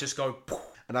minds just go. Poof.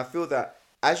 And I feel that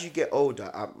as you get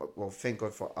older, thank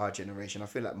God for our generation, I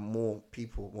feel like more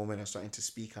men are starting to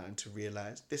speak out and to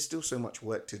realise there's still so much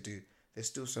work to do. There's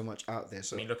still so much out there.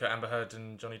 So I mean, look at Amber Heard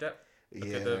and Johnny Depp. Look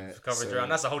at the coverage around.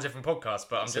 That's a whole different podcast,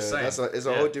 but I'm just saying. It's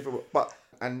a whole different. But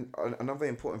and another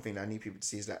important thing that I need people to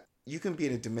see is that you can be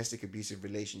in a domestic abusive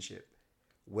relationship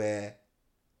where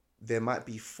there might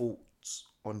be faults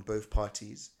on both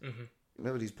parties.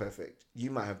 Nobody's perfect.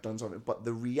 You might have done something, but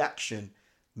the reaction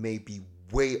may be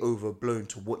way overblown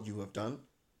to what you have done.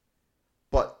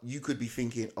 But you could be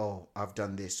thinking, oh, I've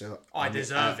done this, so I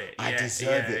deserve it. I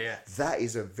deserve it. Yeah. That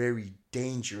is a very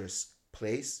dangerous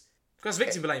place. Because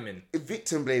victim blaming.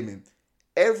 Victim blaming.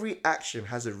 Every action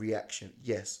has a reaction,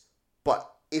 yes.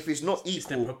 But if it's not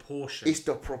equal, it's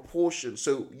the proportion.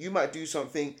 So you might do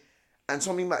something and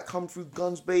something might come through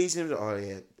guns blazing. Oh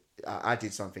yeah, I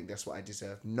did something. That's what I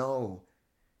deserve. No.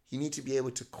 You need to be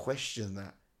able to question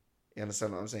that. You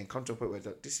understand what I'm saying? Come to a point where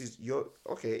this is your...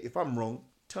 Okay, if I'm wrong,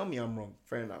 tell me I'm wrong.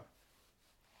 Fair enough.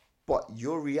 But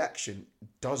your reaction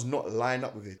does not line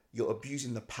up with it. You're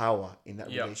abusing the power in that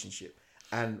relationship.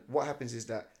 And what happens is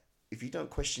that if you don't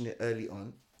question it early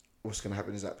on, what's going to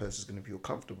happen is that person's going to feel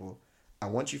comfortable.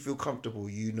 And once you feel comfortable,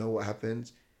 you know what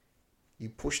happens. You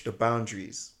push the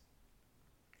boundaries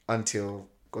until,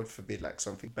 God forbid, like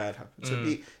something bad happens. So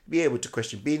be able to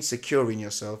question. Being secure in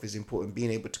yourself is important.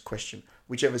 Being able to question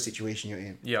whichever situation you're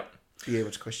in. Yeah. Be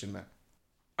able to question that.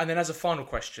 And then as a final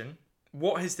question,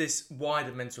 what has this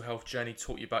wider mental health journey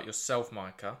taught you about yourself,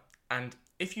 Micah? And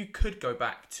if you could go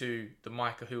back to the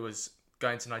Micah who was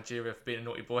going to Nigeria for being a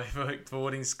naughty boy for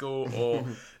boarding school, or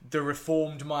the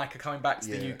reformed Micah coming back to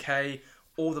the UK,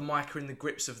 or the Micah in the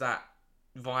grips of that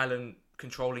violent,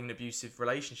 controlling, and abusive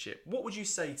relationship, what would you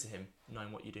say to him,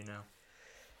 knowing what you do now?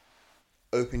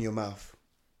 Open your mouth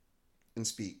and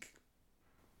speak.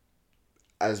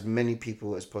 As many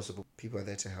people as possible, people are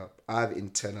there to help. I've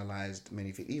internalized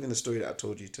many things. Even the story that I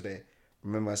told you today.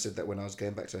 Remember I said that when I was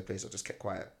going back to the place, I just kept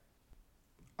quiet.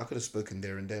 I could have spoken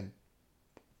there and then.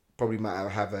 Probably might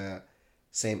have a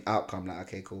same outcome, like,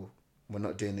 okay, cool, we're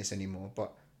not doing this anymore.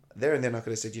 But there and then I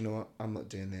could have said, you know what, I'm not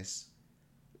doing this.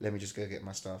 Let me just go get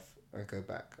my stuff and go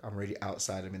back. I'm already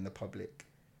outside, I'm in the public.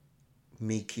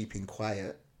 Me keeping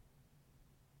quiet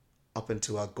up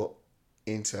until I got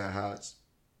into her house.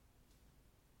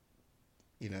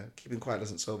 You know, keeping quiet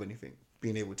doesn't solve anything.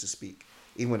 Being able to speak.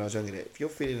 Even when I was younger, if you're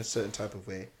feeling a certain type of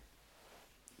way,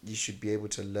 you should be able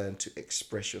to learn to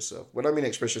express yourself. When I mean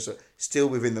express yourself, still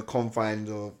within the confines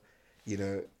of, you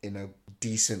know, in a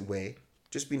decent way.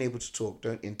 Just being able to talk.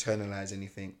 Don't internalize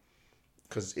anything,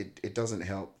 because it doesn't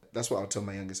help. That's what I'll tell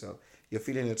my younger self. You're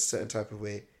feeling a certain type of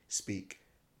way, speak.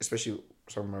 Especially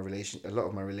a lot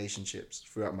of my relationships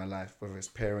throughout my life, whether it's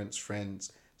parents,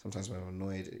 friends, sometimes when I'm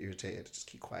annoyed, irritated, just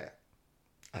keep quiet.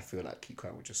 I feel like keep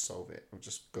quiet will just solve it. It will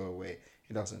just go away.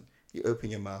 It doesn't. You open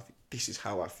your mouth. This is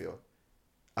how I feel.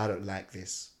 I don't like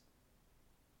this.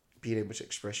 Being able to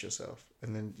express yourself,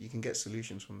 and then you can get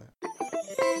solutions from that.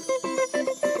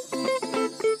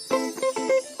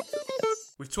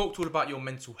 We've talked all about your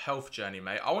mental health journey,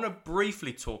 mate. I want to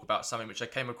briefly talk about something which I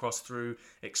came across through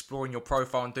exploring your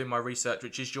profile and doing my research,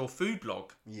 which is your food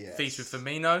blog, Yes. Feast with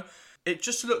Fanimo. It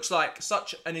just looks like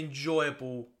such an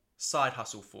enjoyable side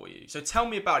hustle for you. So tell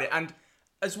me about it. And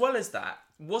as well as that,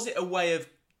 was it a way of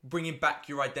bringing back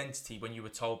your identity when you were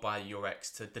told by your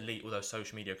ex to delete all those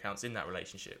social media accounts in that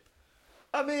relationship?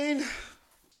 I mean,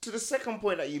 to the second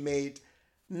point that you made,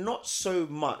 not so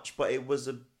much, but it was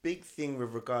a big thing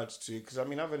with regards to, because I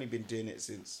mean, I've only been doing it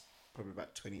since probably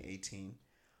about 2018,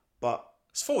 but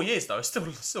It's 4 years though. It's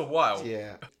still a while.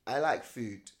 yeah, I like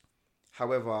food.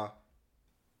 However,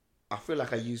 I feel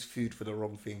like I use food for the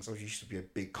wrong things. I used to be a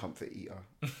big comfort eater,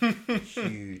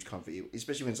 huge comfort eater,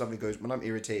 especially when something goes. When I'm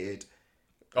irritated,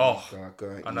 Oh,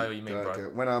 go I know what you mean, bro. go.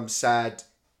 When I'm sad,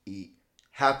 eat.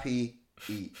 Happy,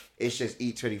 eat. It's just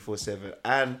eat 24/7,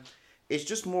 and it's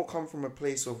just more come from a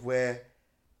place of where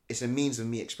it's a means of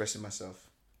me expressing myself.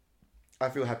 I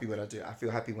feel happy when I do it. I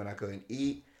feel happy when I go and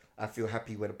eat. I feel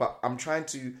happy but I'm trying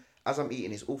to, as I'm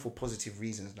eating, it's all for positive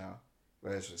reasons now.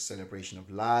 Whether it's a celebration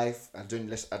of life, I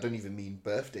don't even mean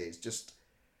birthdays. Just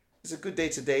it's a good day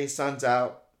today. Sun's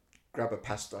out. Grab a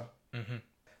pasta. Mm-hmm.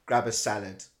 Grab a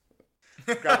salad.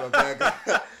 Grab a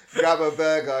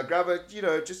burger. Grab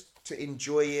a just to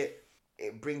enjoy it.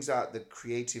 It brings out the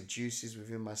creative juices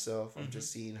within myself. I'm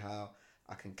just seeing how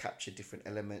I can capture different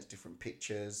elements, different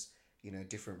pictures,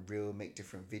 different make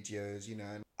different videos,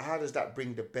 and how does that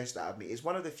bring the best out of me? It's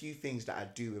one of the few things that I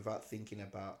do without thinking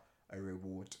about a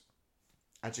reward.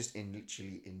 I just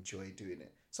literally enjoy doing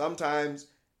it. Sometimes,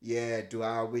 do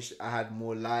I wish I had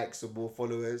more likes or more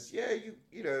followers? Yeah, you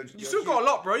still got a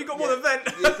lot, bro. You got more than Vent.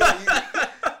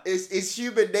 It's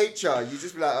human nature. You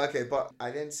just be like, okay, but I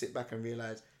then sit back and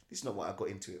realize this is not what I got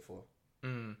into it for.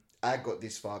 I got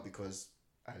this far because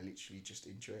I literally just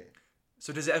enjoy it.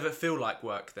 So does it ever feel like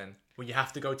work then? When you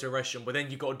have to go to a restaurant, but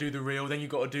then you got to do the reel, then you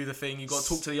got to do the thing, you got to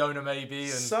talk to the owner maybe.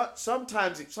 And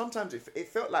sometimes it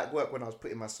felt like work when I was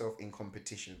putting myself in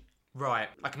competition. Right,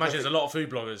 I can imagine there's a lot of food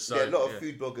bloggers. So, yeah, a lot of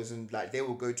food bloggers, and like they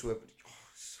will go to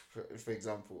for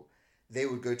example, they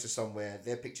would go to somewhere.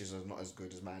 Their pictures are not as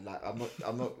good as mine. Like I'm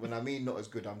not. When I mean not as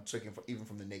good, I'm talking even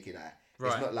from the naked eye.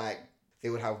 Right. It's not like they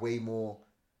would have way more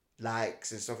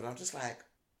likes and stuff, and I'm just like,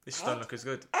 this don't look as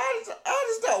good. How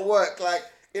does that work? Like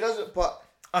it doesn't. But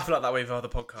I feel like that way with other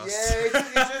podcasts.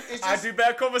 yeah, it's just I do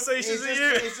better conversations than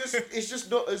you. It's just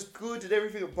not as good and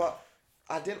everything. But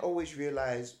I didn't always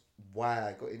realize why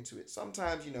I got into it.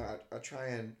 Sometimes, I try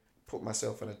and put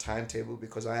myself on a timetable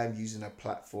because I am using a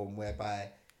platform whereby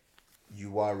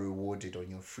you are rewarded on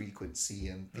your frequency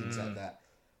and things like that.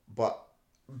 But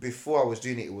before I was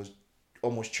doing it, it was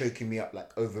almost choking me up,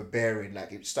 like overbearing.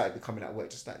 Like it started becoming at work,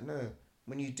 just like, no,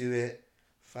 when you do it,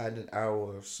 find an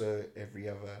hour or so every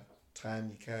other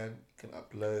time you can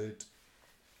upload,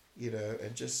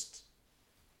 and just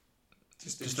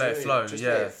let it flow. Just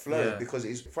let it flow, because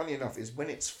it's funny enough is when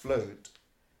it's flowed,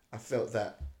 I felt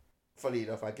that funny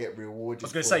enough I get rewarded. I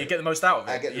was going to say you get the most out of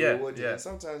it. I get rewarded, and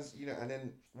sometimes and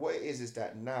then what it is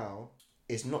that now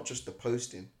it's not just the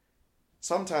posting.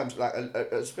 Sometimes, like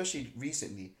especially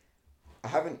recently, I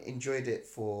haven't enjoyed it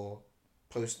for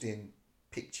posting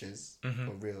pictures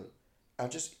or real. I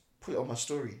just put it on my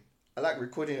story. I like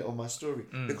recording it on my story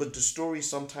because the story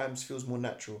sometimes feels more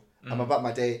natural. I'm about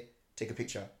my day, take a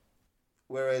picture.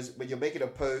 Whereas when you're making a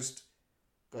post,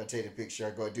 gotta take the picture,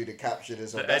 gotta do the caption and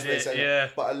stuff.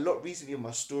 But a lot recently on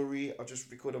my story, I'll just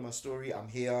record on my story. I'm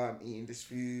here, I'm eating this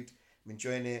food, I'm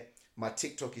enjoying it. My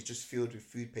TikTok is just filled with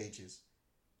food pages.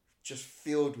 Just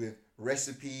filled with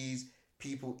recipes,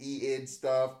 people eating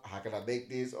stuff. How can I make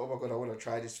this? Oh my God, I want to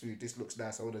try this food. This looks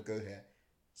nice. I want to go here.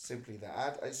 Simply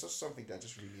that. It's just something that I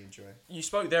just really enjoy. You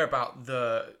spoke there about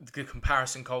the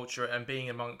comparison culture and being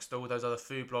amongst all those other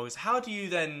food bloggers. How do you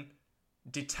then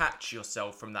detach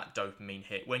yourself from that dopamine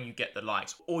hit when you get the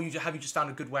likes? Or have you just found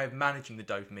a good way of managing the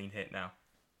dopamine hit now?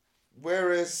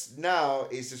 Whereas now,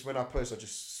 it's just when I post, I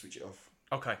just switch it off.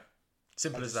 Okay.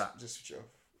 Simple as that. Just switch it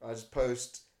off. I just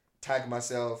post, tag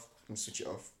myself, and switch it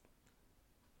off.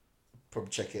 Probably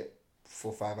check it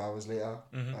 4 or 5 hours later,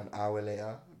 an hour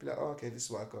later. I'd be like, oh, okay, this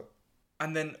is what I got.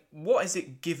 And then what has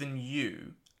it given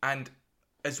you? And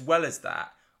as well as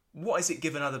that, what has it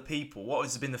given other people? What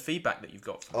has been the feedback that you've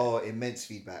got from it? Oh, immense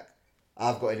feedback.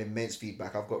 I've got an immense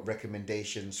feedback. I've got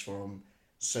recommendations from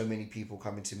so many people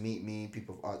coming to meet me.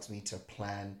 People have asked me to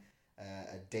plan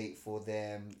a date for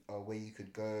them or where you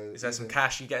could go. Is there some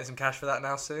cash? You getting some cash for that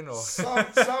now soon? Or some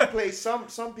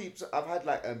people. I've had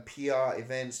like PR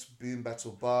events, Boom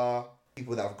Battle Bar.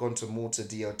 People that have gone to Malta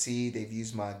DLT, they've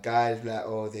used my guide. Like,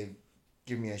 oh, they've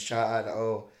given me a shout out. Like,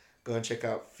 oh, go and check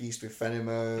out Feast with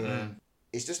Fanimo. And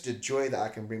it's just the joy that I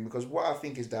can bring, because what I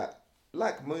think is that,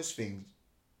 like most things,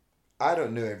 I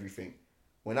don't know everything.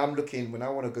 When I want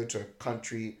to go to a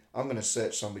country, I'm gonna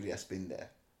search somebody that's been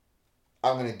there.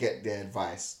 I'm gonna get their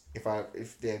advice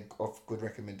if they're of good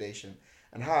recommendation.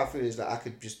 And how I feel is that I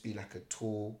could just be like a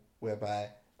tool whereby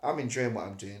I'm enjoying what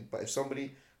I'm doing. But if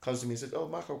somebody comes to me and says, "Oh,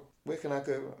 Michael, where can I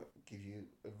go?" I'll give you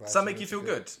advice. Does that make you feel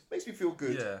good? Makes me feel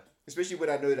good. Yeah. Especially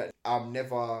when I know that I'm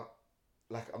not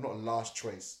a last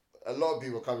choice. A lot of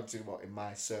people are coming to me in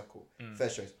my circle.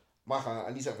 First choice, Michael,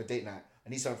 I need something for date night. I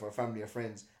need something for a family or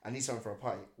friends. I need something for a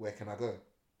party. Where can I go?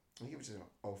 And give it to them.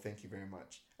 Oh, thank you very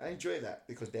much. I enjoy that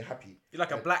because they're happy. You're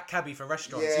like a black cabbie for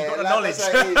restaurants. Yeah, You've got the knowledge.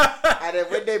 knowledge. And then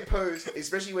when they post,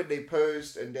 especially when they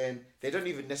post, and then they don't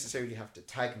even necessarily have to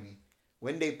tag me.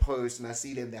 When they post and I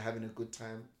see them, they're having a good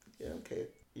time. Yeah, okay.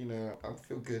 I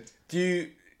feel good. Do you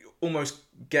almost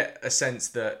get a sense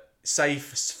that, say,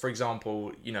 for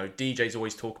example, DJs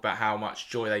always talk about how much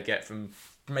joy they get from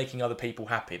making other people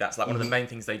happy? That's like one of the main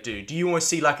things they do. Do you always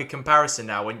see like a comparison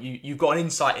now when you've got an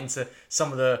insight into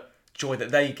some of the joy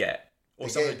that they get? Or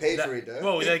they're getting paid for it, though.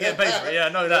 Well, they're getting paid for it. Yeah, I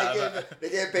know that. They're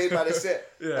getting paid by the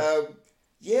set.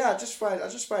 Yeah. I just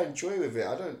find joy with it.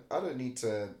 I don't need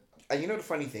to. And the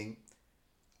funny thing,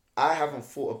 I haven't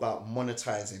thought about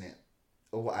monetizing it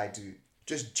or what I do.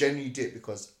 Just genuinely do it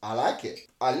because I like it.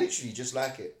 I literally just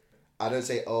like it. I don't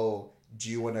say, "Oh, do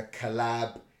you want to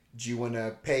collab? Do you want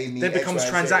to pay me?" It becomes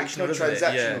transactional, doesn't it?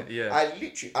 Transactional. Yeah. I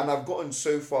literally, and I've gotten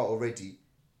so far already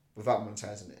without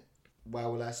monetizing it. Why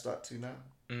will I start to now?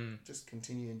 Just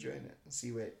continue enjoying it and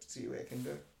see where it can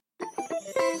go.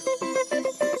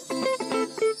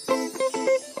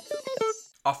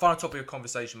 Our final topic of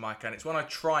conversation, Micah, and it's one I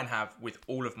try and have with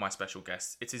all of my special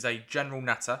guests. It is a general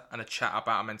natter and a chat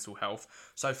about our mental health.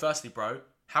 So firstly, bro,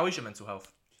 how is your mental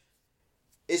health?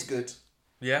 It's good.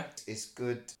 Yeah? It's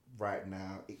good right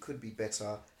now. It could be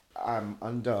better. I'm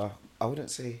under, I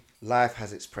wouldn't say life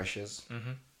has its pressures.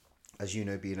 As you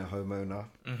know, being a homeowner,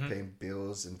 paying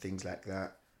bills and things like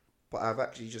that. But I've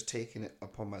actually just taken it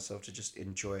upon myself to just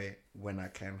enjoy when I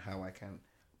can, how I can.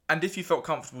 And if you felt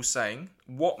comfortable saying,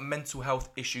 what mental health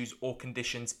issues or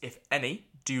conditions, if any,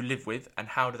 do you live with, and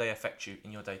how do they affect you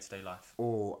in your day-to-day life?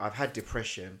 Oh, I've had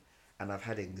depression and I've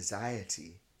had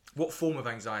anxiety. What form of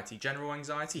anxiety? General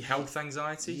anxiety? Health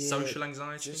anxiety? Yeah, social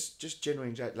anxiety? Just general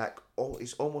anxiety. Like,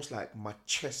 it's almost like my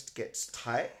chest gets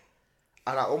tight.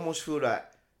 And I almost feel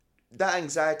that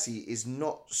anxiety is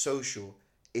not social.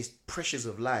 It's pressures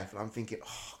of life. And I'm thinking,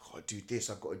 oh, I've got to do this.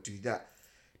 I've got to do that.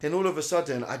 Then all of a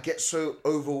sudden, I get so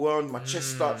overwhelmed. My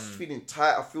chest starts feeling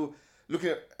tight. I feel looking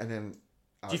at, and then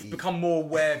You've become more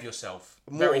aware of yourself.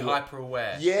 Very hyper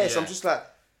aware. Yes, I'm just like,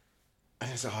 and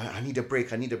it's like, I need a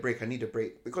break. I need a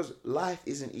break because life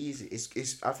isn't easy.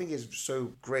 It's. I think it's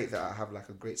so great that I have like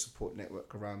a great support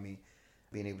network around me,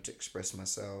 being able to express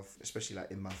myself, especially like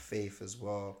in my faith as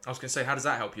well. I was gonna say, how does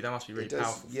that help you? That must be really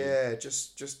powerful. Yeah,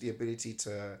 just the ability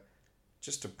to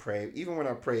pray. Even when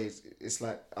I pray, it's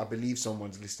like I believe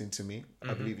someone's listening to me.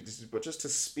 I believe this is, but just to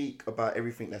speak about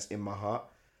everything that's in my heart,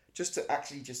 just to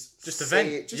actually just to say vent,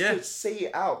 it, to say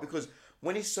it out, because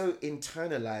when it's so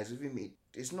internalized within me,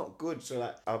 it's not good. So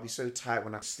like I'll be so tired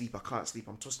when I sleep. I can't sleep.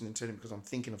 I'm tossing and turning because I'm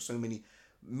thinking of so many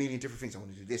million different things. I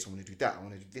want to do this. I want to do that. I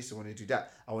want to do this. I want to do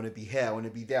that. I want to be here. I want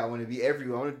to be there. I want to be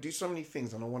everywhere. I want to do so many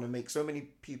things, and I want to make so many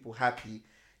people happy.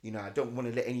 I don't want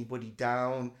to let anybody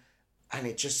down, and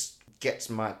it just gets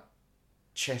my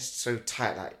chest so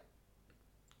tight. Like,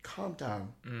 calm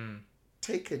down.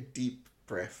 Take a deep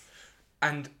breath.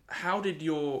 And how did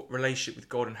your relationship with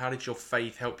God and how did your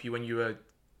faith help you when you were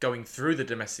going through the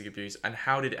domestic abuse, and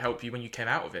how did it help you when you came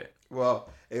out of it? Well,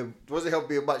 it wasn't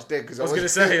helping me much then because I don't even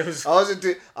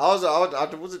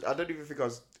think I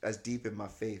was as deep in my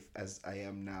faith as I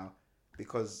am now,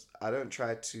 because I don't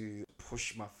try to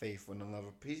push my faith on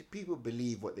another. People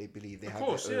believe what they believe. They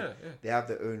have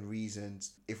their own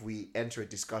reasons. If we enter a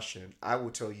discussion, I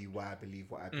will tell you why I believe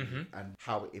what I believe and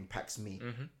how it impacts me.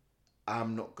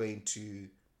 I'm not going to,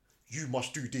 you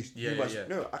must do this.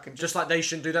 No, I can just like they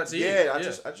shouldn't do that to you. I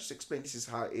just explain, this is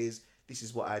how it is. This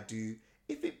is what I do.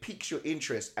 If it piques your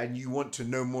interest and you want to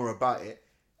know more about it,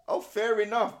 oh, fair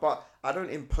enough. But I don't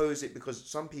impose it, because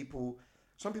some people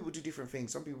do different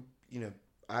things. Some people,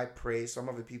 I pray. Some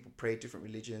other people pray different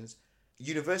religions.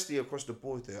 Universally across the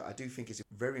board, though, I do think it's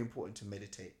very important to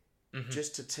meditate.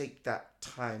 just to take that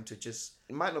time to just,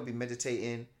 it might not be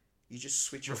meditating, you just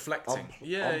switch reflecting. off,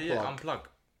 Unplug.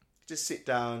 Just sit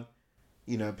down,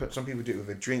 some people do it with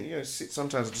a drink,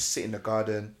 sometimes I just sit in the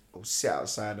garden or sit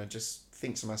outside and just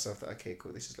think to myself that, okay,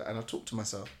 cool, this is like, and I talk to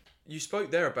myself. You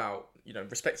spoke there about,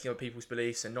 respecting other people's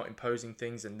beliefs and not imposing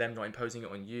things and them not imposing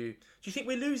it on you. Do you think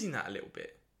we're losing that a little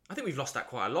bit? I think we've lost that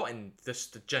quite a lot in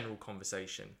just the general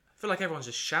conversation. I feel like everyone's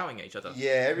just shouting at each other.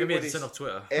 Yeah, everybody's turn off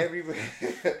Twitter.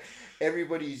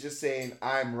 Everybody's just saying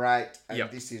I'm right and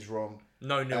this is wrong.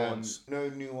 No nuance. No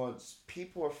nuance.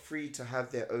 People are free to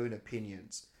have their own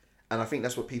opinions, and I think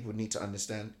that's what people need to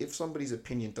understand. If somebody's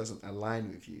opinion doesn't align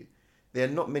with you, there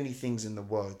are not many things in the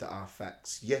world that are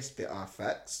facts. Yes, there are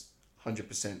facts.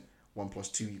 100%. 1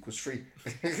 + 2 = 3.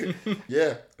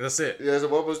 Yeah, that's it. Yeah, so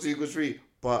 1 + 2 = 3.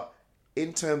 But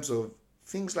in terms of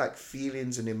things like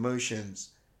feelings and emotions,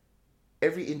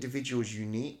 every individual is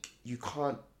unique. You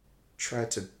can't try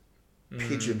to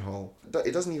pigeonhole.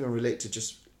 It doesn't even relate to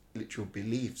just literal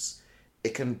beliefs.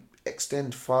 It can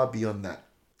extend far beyond that.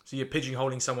 So you're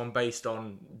pigeonholing someone based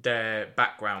on their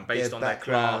background, based on their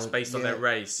class, based on their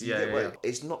race. Yeah.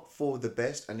 It's not for the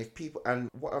best. And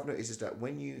what I've noticed is that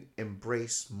when you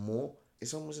embrace more,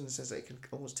 it's almost in the sense that it can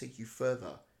almost take you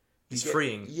further. It's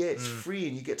freeing. Yeah, it's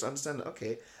freeing. You get to understand that,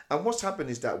 okay. And what's happened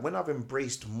is that when I've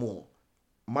embraced more,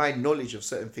 my knowledge of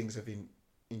certain things have been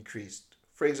increased.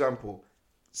 For example,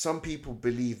 some people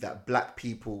believe that black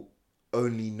people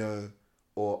only know,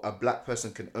 or a black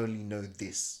person can only know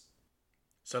this.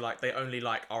 So, like, they only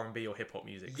like R&B or hip-hop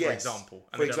music, yes, for example.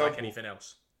 And they don't like anything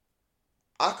else.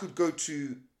 I could go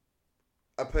to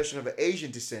a person of an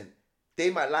Asian descent. They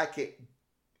might like it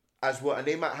as well, and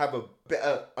they might have a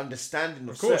better understanding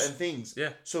of certain things.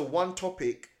 Yeah. So one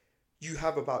topic, you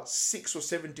have about 6 or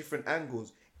 7 different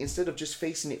angles, instead of just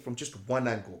facing it from just one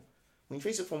angle. When you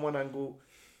face it from one angle,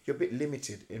 you're a bit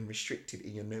limited and restricted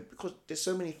in your know, because there's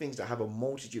so many things that have a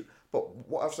multitude. But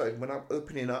what I've started, when I'm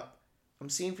opening up, I'm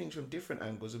seeing things from different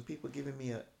angles, and people giving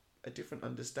me a different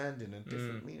understanding and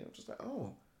different meaning. I'm just like,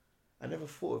 oh, I never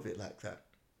thought of it like that.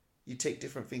 You take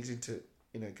different things into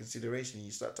consideration, and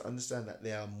you start to understand that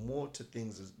there are more to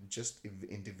things as just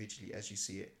individually as you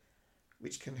see it,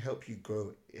 which can help you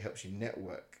grow. It helps you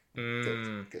network.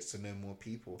 Gets to know more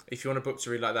people. If you want a book to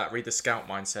read like that, read The Scout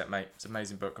Mindset, mate. It's an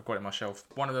amazing book. I've got it on my shelf.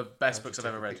 One of the best books I've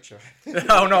ever read.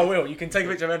 Oh, no, I will. You can take a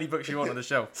picture of any books you want on the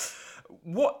shelf.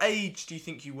 What age do you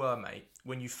think you were, mate,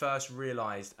 when you first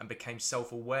realised and became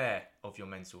self-aware of your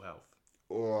mental health?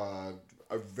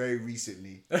 Very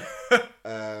recently.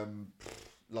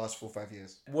 Last 4 or 5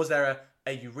 years. Was there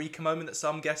a eureka moment that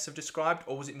some guests have described,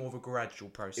 or was it more of a gradual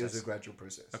process? It was a gradual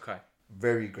process. Okay.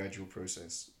 Very gradual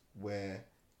process, where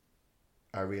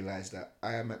I realised that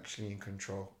I am actually in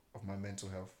control of my mental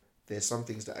health. There's some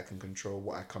things that I can control,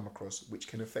 what I come across, which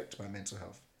can affect my mental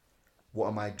health. What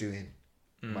am I doing?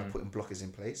 Am I putting blockers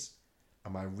in place?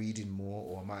 Am I reading more,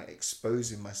 or am I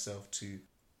exposing myself to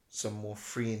some more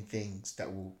freeing things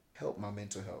that will help my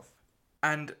mental health?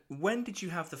 And when did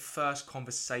you have the first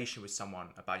conversation with someone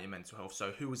about your mental health?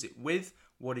 So who was it with?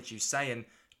 What did you say? And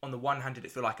on the one hand, did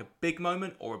it feel like a big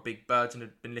moment or a big burden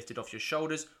had been lifted off your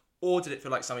shoulders? Or did it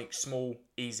feel like something small,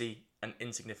 easy and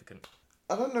insignificant?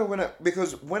 I don't know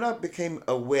because when I became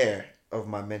aware of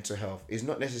my mental health is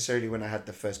not necessarily when I had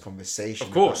the first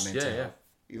conversation about mental health.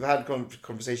 You've had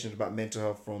conversations about mental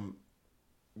health from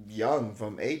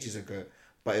ages ago,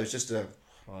 but it was just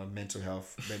mental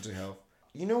health.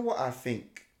 You know what I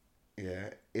think,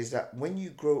 is that when you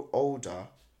grow older,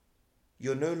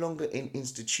 you're no longer in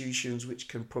institutions which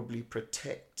can probably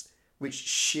protect, which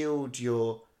shield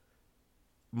your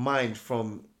mind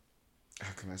from,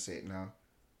 how can I say it now,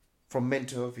 from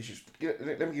mental health issues. Let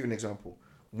me give you an example.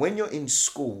 When you're in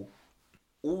school,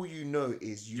 all you know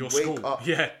is you wake up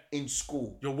in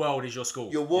school. Your world is your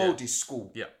school. Your world is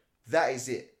school. Yeah. That is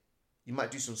it. You might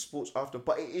do some sports after,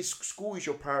 but school is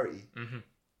your priority. Mm-hmm.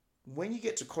 When you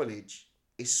get to college,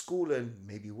 it's school and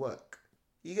maybe work.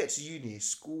 You get to uni, it's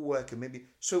school, work, and maybe...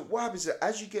 So what happens is that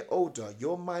as you get older,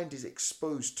 your mind is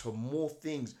exposed to more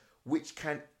things which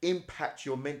can impact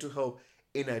your mental health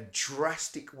in a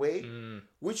drastic way,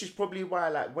 which is probably why,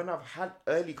 like, when I've had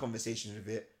early conversations with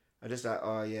it, I'm just like,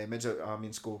 I'm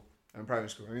in school, I'm in primary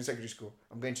school, I'm in secondary school,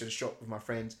 I'm going to the shop with my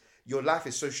friends. Your life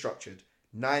is so structured.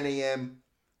 9 a.m,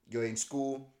 you're in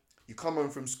school, you come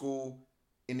home from school,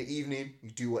 in the evening,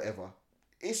 you do whatever.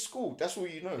 It's school, that's all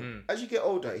you know. As you get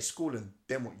older, it's school, and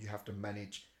then what, you have to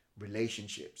manage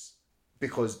relationships.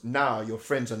 Because now your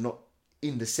friends are not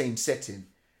in the same setting.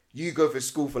 You go for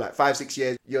school for like 5-6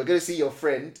 years, you're going to see your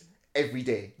friend every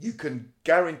day. You can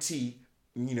guarantee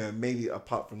you know, maybe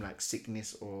apart from like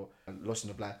sickness or loss in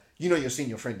the blood, you know, you're seeing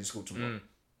your friend in school tomorrow.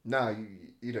 Now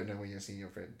you don't know when you're seeing your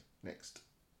friend next.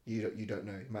 You don't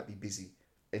know. You might be busy,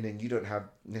 and then you don't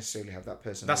necessarily have that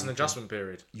person. That's an adjustment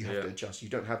period. You have to adjust. You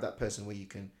don't have that person where you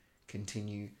can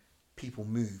continue. People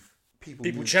move.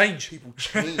 People change. People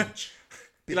change.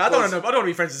 I don't want to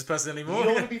be friends with this person anymore. You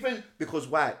don't want to be friends because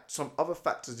why? Some other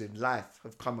factors in life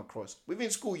have come across. Within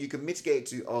school, you can mitigate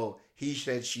to, oh, he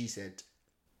said, she said,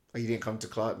 or you didn't come to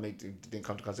class,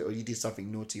 or you did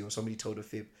something naughty, or somebody told a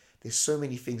fib. There's so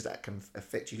many things that can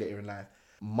affect you later in life.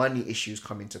 Money issues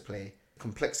come into play.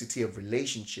 Complexity of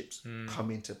relationships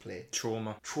come into play.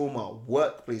 Trauma,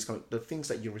 workplace, the things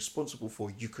that you're responsible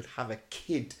for. You could have a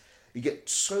kid. You get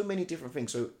so many different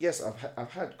things. So yes,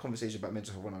 I've had conversations about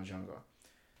mental health when I was younger.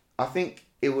 I think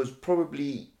it was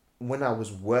probably when I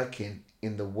was working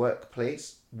in the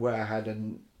workplace where I had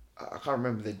I can't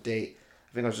remember the date.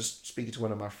 I think I was just speaking to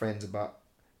one of my friends about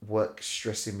work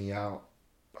stressing me out.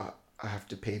 I have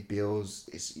to pay bills.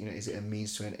 Is it a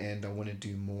means to an end? I want to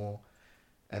do more.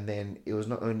 And then it was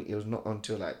not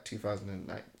until like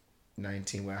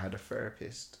 2019 where I had a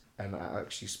therapist, and I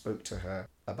actually spoke to her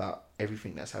about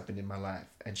everything that's happened in my life,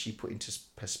 and she put into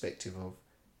perspective of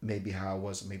maybe how I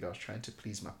was trying to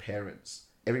please my parents.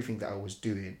 Everything that I was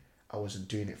doing, I wasn't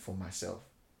doing it for myself.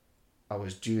 I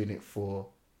was doing it for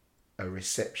a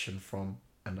reception from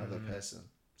another person.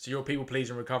 So you're a people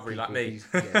pleaser in recovery, like me.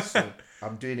 Yeah, so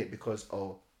I'm doing it because,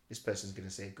 this person's going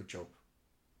to say good job.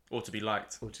 Or to be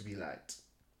liked.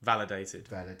 Validated.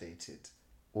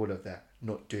 All of that.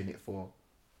 Not doing it for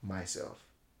myself.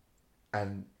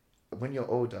 And when you're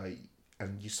older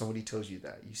and somebody tells you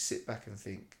that, you sit back and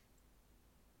think,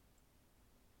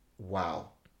 wow,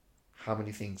 how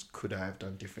many things could I have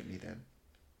done differently then?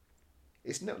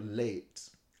 It's not late.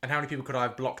 And how many people could I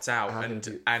have blocked out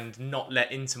and not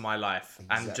let into my life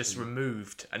and just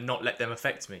removed and not let them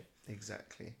affect me?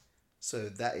 Exactly. So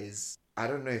that is, I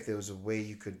don't know if there was a way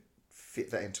you could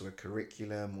fit that into a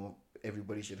curriculum or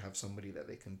everybody should have somebody that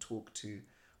they can talk to.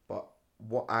 But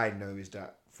what I know is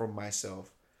that from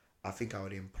myself, I think I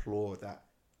would implore that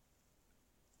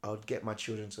I would get my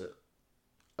children to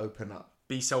open up.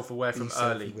 Be self-aware from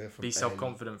early. Be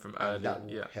self-confident from early. That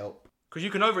will help. Because you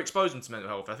can overexpose them to mental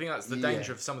health. I think that's the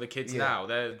danger of some of the kids now.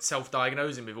 They're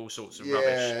self-diagnosing with all sorts of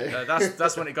rubbish.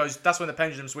 That's when it goes. That's when the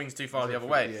pendulum swings too far the other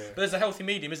way. Yeah. But there's a healthy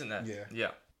medium, isn't there?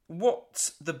 Yeah.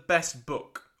 What's the best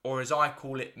book, or as I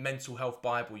call it, mental health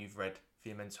Bible you've read for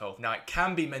your mental health? Now, it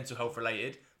can be mental health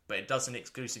related, but it doesn't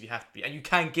exclusively have to be. And you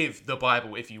can give the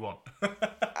Bible if you want.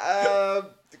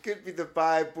 It could be the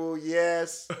Bible,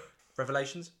 yes.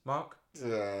 Revelations, Mark?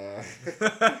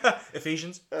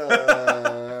 Ephesians?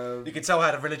 You can tell I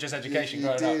had a religious education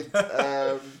growing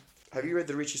up. Have you read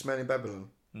The Richest Man in Babylon?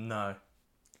 No.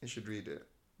 You should read it.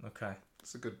 Okay.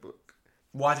 It's a good book.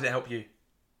 Why did it help you?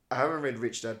 I haven't read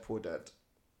Rich Dad, Poor Dad.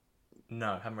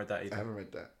 No, haven't read that either. I haven't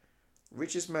read that.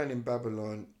 Richest Man in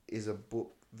Babylon is a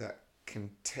book that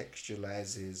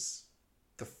contextualizes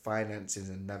the finances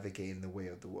and navigating the way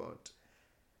of the world.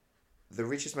 The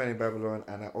Richest Man in Babylon,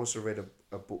 and I also read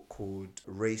a book called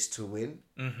Race to Win.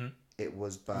 Mm-hmm. It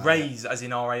was by... Raise, as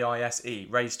in Raise,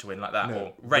 Raise to Win, like that? No,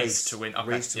 or Race to Win. Okay,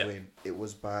 Race to Win. It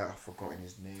was by... I've forgotten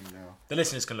his name now. The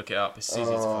listeners can look it up. It's easy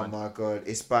to find. Oh my God.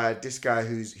 It's by this guy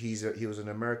he was an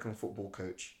American football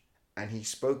coach. And he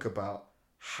spoke about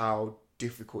how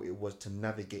difficult it was to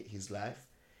navigate his life.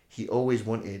 He always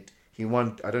wanted... He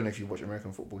won... I don't know if you watch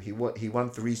American football. He won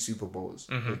 3 Super Bowls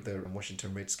with the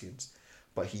Washington Redskins.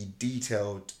 But he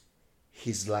detailed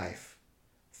his life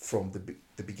from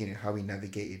the beginning, how he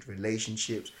navigated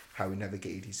relationships, how he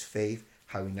navigated his faith,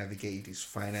 how he navigated his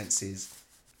finances,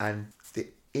 and the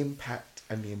impact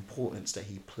and the importance that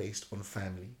he placed on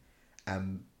family,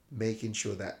 and making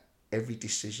sure that every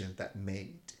decision that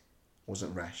made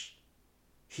wasn't rash.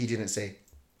 He didn't say,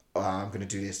 I'm going to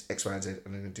do this, X, Y, and Z,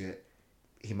 and I'm going to do it.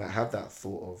 He might have that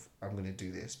thought of, I'm going to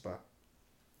do this, but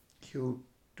he'll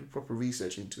do proper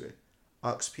research into it.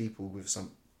 Ask people with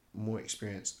some more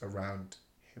experience around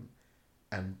him,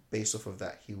 and based off of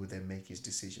that, he would then make his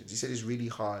decisions. He said it's really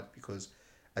hard because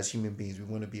as human beings, we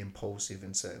want to be impulsive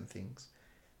in certain things,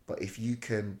 but if you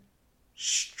can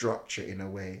structure in a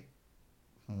way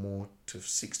more to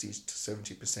 60 to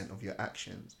 70% of your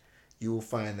actions, you will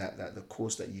find that the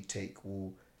course that you take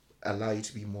will allow you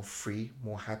to be more free,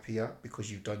 more happier,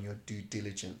 because you've done your due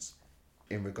diligence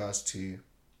in regards to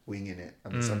winging it. I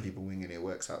mean, some people winging it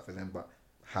works out for them, but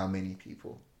how many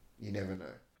people? You never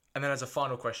know. And then as a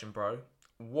final question, bro,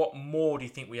 what more do you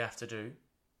think we have to do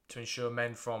to ensure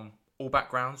men from all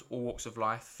backgrounds, all walks of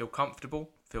life feel comfortable,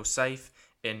 feel safe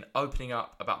in opening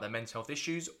up about their mental health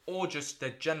issues or just their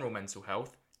general mental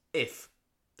health if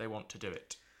they want to do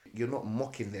it. You're not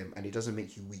mocking them, and it doesn't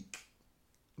make you weak.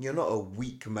 You're not a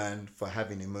weak man for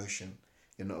having emotion.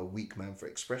 You're not a weak man for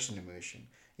expressing emotion.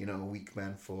 You're not a weak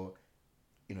man for,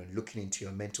 looking into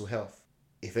your mental health.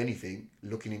 If anything,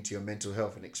 looking into your mental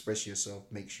health and express yourself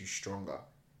makes you stronger.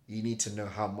 You need to know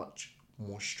how much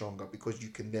more stronger, because you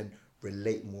can then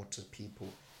relate more to people.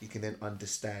 You can then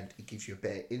understand. It gives you a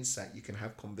better insight. You can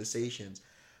have conversations.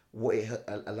 What it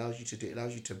allows you to do, it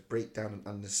allows you to break down and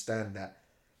understand that.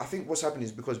 I think what's happening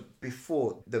is because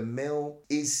before, the male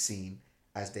is seen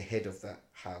as the head of that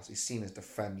house. It's seen as the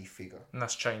family figure. And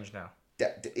that's changed now.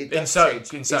 In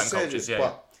certain cultures, yeah.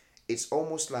 But it's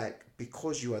almost like,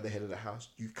 because you are the head of the house,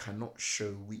 you cannot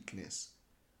show weakness.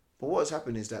 But what has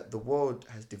happened is that the world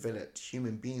has developed.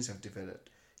 Human beings have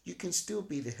developed. You can still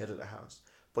be the head of the house,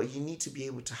 but you need to be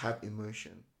able to have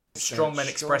emotion. Strong men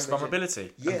express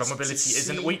vulnerability. Yes, and vulnerability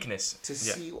isn't weakness. To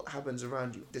see what happens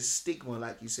around you. The stigma,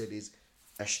 like you said, is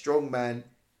a strong man,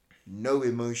 no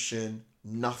emotion,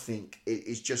 nothing.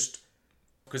 It's just...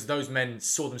 Because those men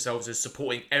saw themselves as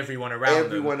supporting everyone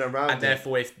around them. And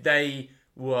therefore, if they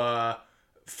were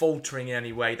faltering in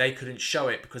any way, they couldn't show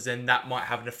it, because then that might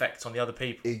have an effect on the other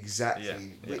people. Exactly. Yeah.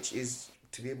 Which is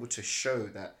to be able to show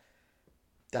that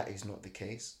that is not the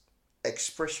case.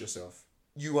 Express yourself.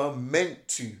 You are meant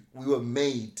to. We were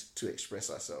made to express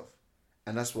ourselves.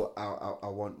 And that's what I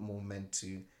want more men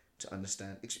to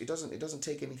understand. It doesn't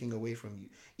take anything away from you.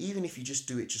 Even if you just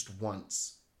do it just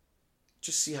once,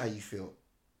 just see how you feel.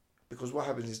 Because what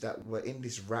happens is that we're in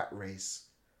this rat race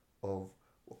of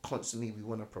constantly we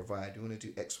want to provide, we want to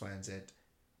do X, Y, and Z.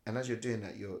 And as you're doing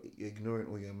that, you're ignoring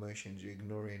all your emotions, you're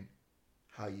ignoring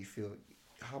how you feel.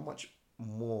 How much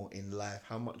more in life,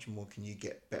 how much more can you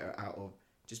get better out of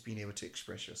just being able to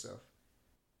express yourself?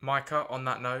 Micah, on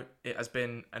that note, it has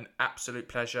been an absolute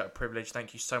pleasure, a privilege.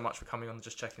 Thank you so much for coming on the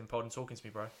Just Checking Pod and talking to me,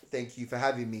 bro. Thank you for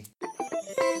having me.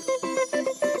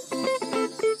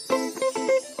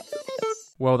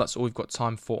 Well, that's all we've got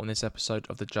time for on this episode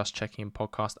of the Just Checking In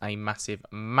podcast. A massive,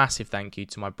 massive thank you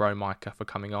to my bro Micah for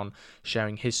coming on,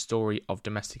 sharing his story of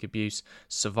domestic abuse,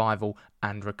 survival,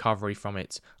 and recovery from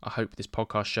it. I hope this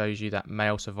podcast shows you that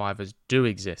male survivors do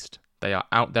exist. They are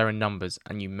out there in numbers,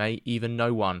 and you may even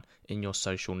know one in your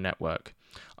social network.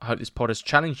 I hope this pod has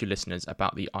challenged you listeners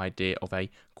about the idea of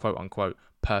a quote-unquote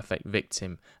perfect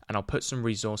victim, and I'll put some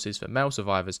resources for male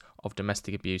survivors of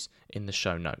domestic abuse in the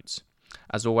show notes.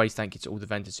 As always, thank you to all the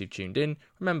vendors who've tuned in.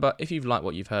 Remember, if you've liked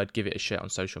what you've heard, give it a share on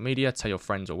social media. Tell your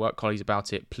friends or work colleagues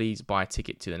about it. Please buy a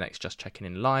ticket to the next Just Checking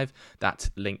In Live. That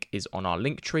link is on our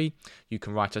link tree. You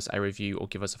can write us a review or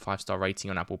give us a 5-star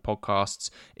rating on Apple Podcasts.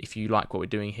 If you like what we're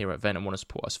doing here at Vent and want to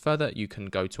support us further, you can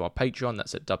go to our Patreon.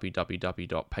 That's at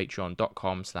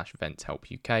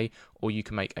www.patreon.com/VentHelpUK, or you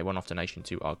can make a one-off donation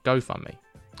to our GoFundMe.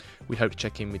 We hope to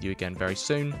check in with you again very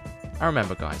soon. And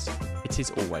remember, guys, it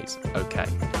is always okay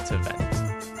to vent.